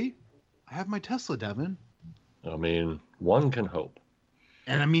hopefully, I have my Tesla, Devin. I mean, one can hope.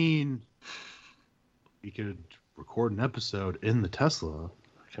 And I mean, we could record an episode in the Tesla.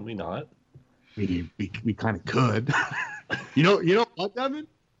 Can we not? We kind of could. You know what, Devin?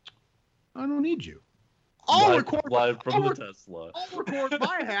 I don't need you. I'll record live from the Tesla. I'll record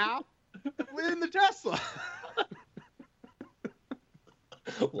my half in the Tesla.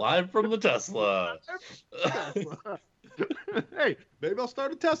 Live from the Tesla. Hey, maybe I'll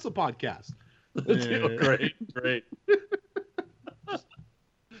start a Tesla podcast. Great.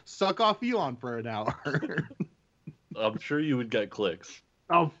 Suck off Elon for an hour. I'm sure you would get clicks.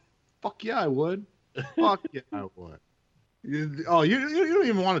 Oh, fuck yeah, I would. Fuck yeah, I would. You don't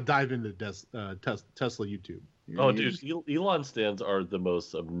even want to dive into Tesla YouTube. Dude, Elon stands are the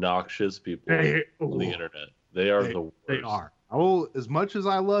most obnoxious people on the internet. They are the worst. They are. As much as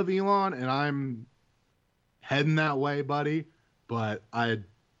I love Elon, and I'm heading that way, buddy, but I'll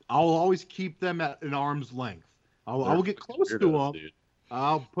always keep them at an arm's length. I will get close to them. Dude.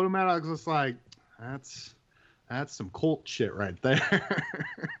 I'll put them out. It's like that's some cult shit right there.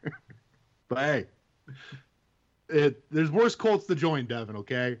 But hey. There's worse cults to join, Devin,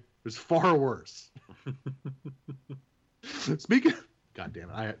 okay? There's far worse. Speaking God damn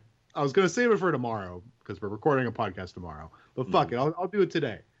it. I was going to save it for tomorrow because we're recording a podcast tomorrow. But fuck it. I'll do it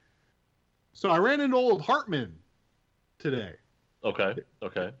today. So I ran into old Hartman today. Okay.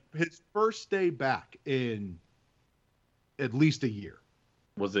 His first day back in at least a year.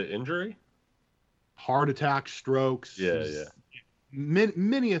 Was it injury? Heart attack, strokes. Yeah.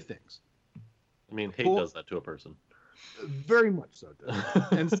 Many of things. I mean, hate does that to a person. Very much so, does.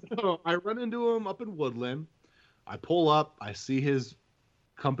 And so I run into him up in Woodland. I pull up. I see his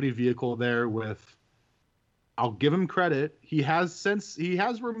company vehicle there with, I'll give him credit. He has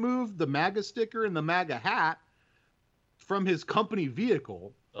removed the MAGA sticker and the MAGA hat from his company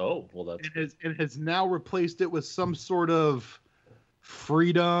vehicle. Oh, well, that's... And has now replaced it with some sort of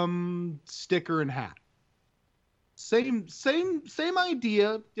freedom sticker and hat. Same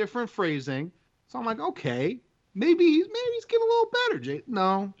idea, different phrasing. So I'm like, okay, maybe he's getting a little better, Jay.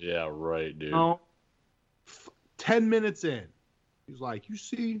 No. Yeah, right, dude. No. 10 minutes in, he's like, you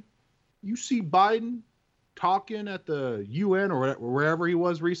see Biden talking at the UN or wherever he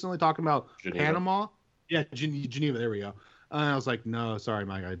was recently, talking about Geneva. Panama? Yeah, Geneva. There we go. And I was like, no, sorry,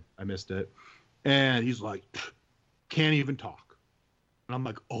 Mike, I missed it. And he's like, can't even talk. And I'm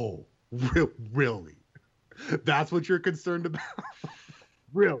like, oh, really? That's what you're concerned about?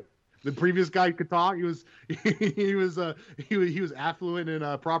 Really? The previous guy could talk. He was affluent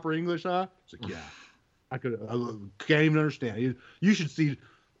in proper English, huh? It's like, yeah, I can't even understand. You should see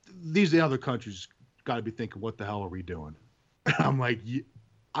these other countries got to be thinking, what the hell are we doing? And I'm like,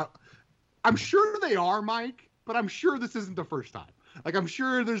 I'm sure they are, Mike, but I'm sure this isn't the first time. Like, I'm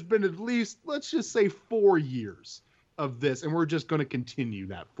sure there's been at least, let's just say, 4 years of this, and we're just going to continue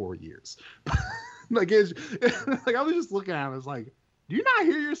that 4 years. Like, like I was just looking at him, I was like, do you not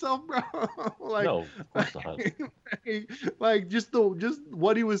hear yourself, bro? Like, no, of course not. Like just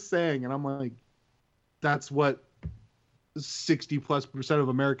what he was saying, and I'm like, that's what 60+% of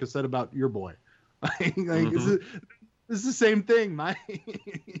America said about your boy. Like, this is the same thing, Mike.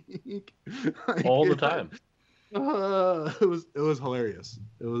 Like, all the time. It was hilarious.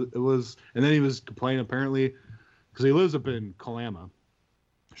 It was, and then he was complaining apparently because he lives up in Kalama.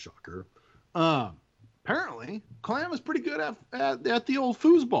 Shocker. Apparently, Kalama's pretty good at the old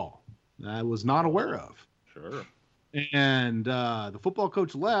foosball. I was not aware of. Sure. And the football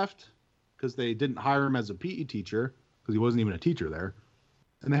coach left because they didn't hire him as a PE teacher because he wasn't even a teacher there.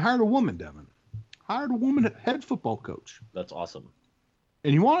 And they hired a woman, Devin. Hired a woman head football coach. That's awesome.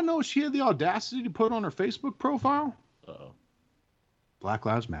 And you want to know what she had the audacity to put on her Facebook profile? Uh-oh. Black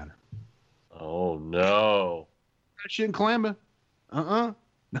Lives Matter. Oh, no. That shit in Kalama.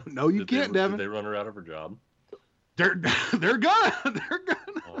 No, you can't, Devin. Did they run her out of her job? They're gonna.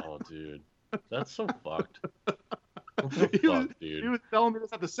 Oh, dude. That's so fucked. He was telling me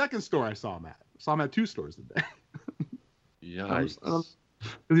this at the second store I saw him at. I saw him at 2 stores today. Yikes.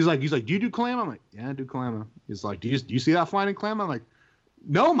 He's like, do you do clam? I'm like, yeah, I do clam. He's like, do you see that flying in clam? I'm like,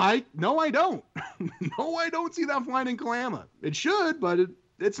 no, Mike, no, I don't. No, I don't see that flying in clam. It should, but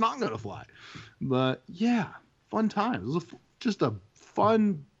it's not gonna fly. But yeah, fun times. It was just a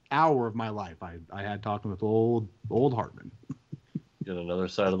fun hour of my life. I had talking with old Hartman. Get another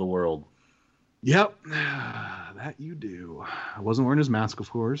side of the world. Yep, that you do. I wasn't wearing his mask,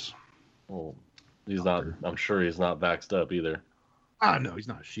 of course. Well, he's not. I'm sure he's not vaxxed up either. Ah, no, he's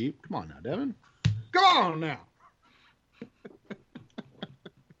not a sheep. Come on now, Devin. Come on now.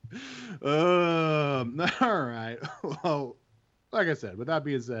 All right. Well, like I said, with that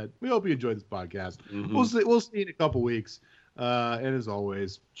being said, we hope you enjoyed this podcast. Mm-hmm. We'll see you in a couple weeks. And as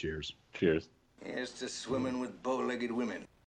always, cheers. Cheers. Here's to swimming with bow-legged women.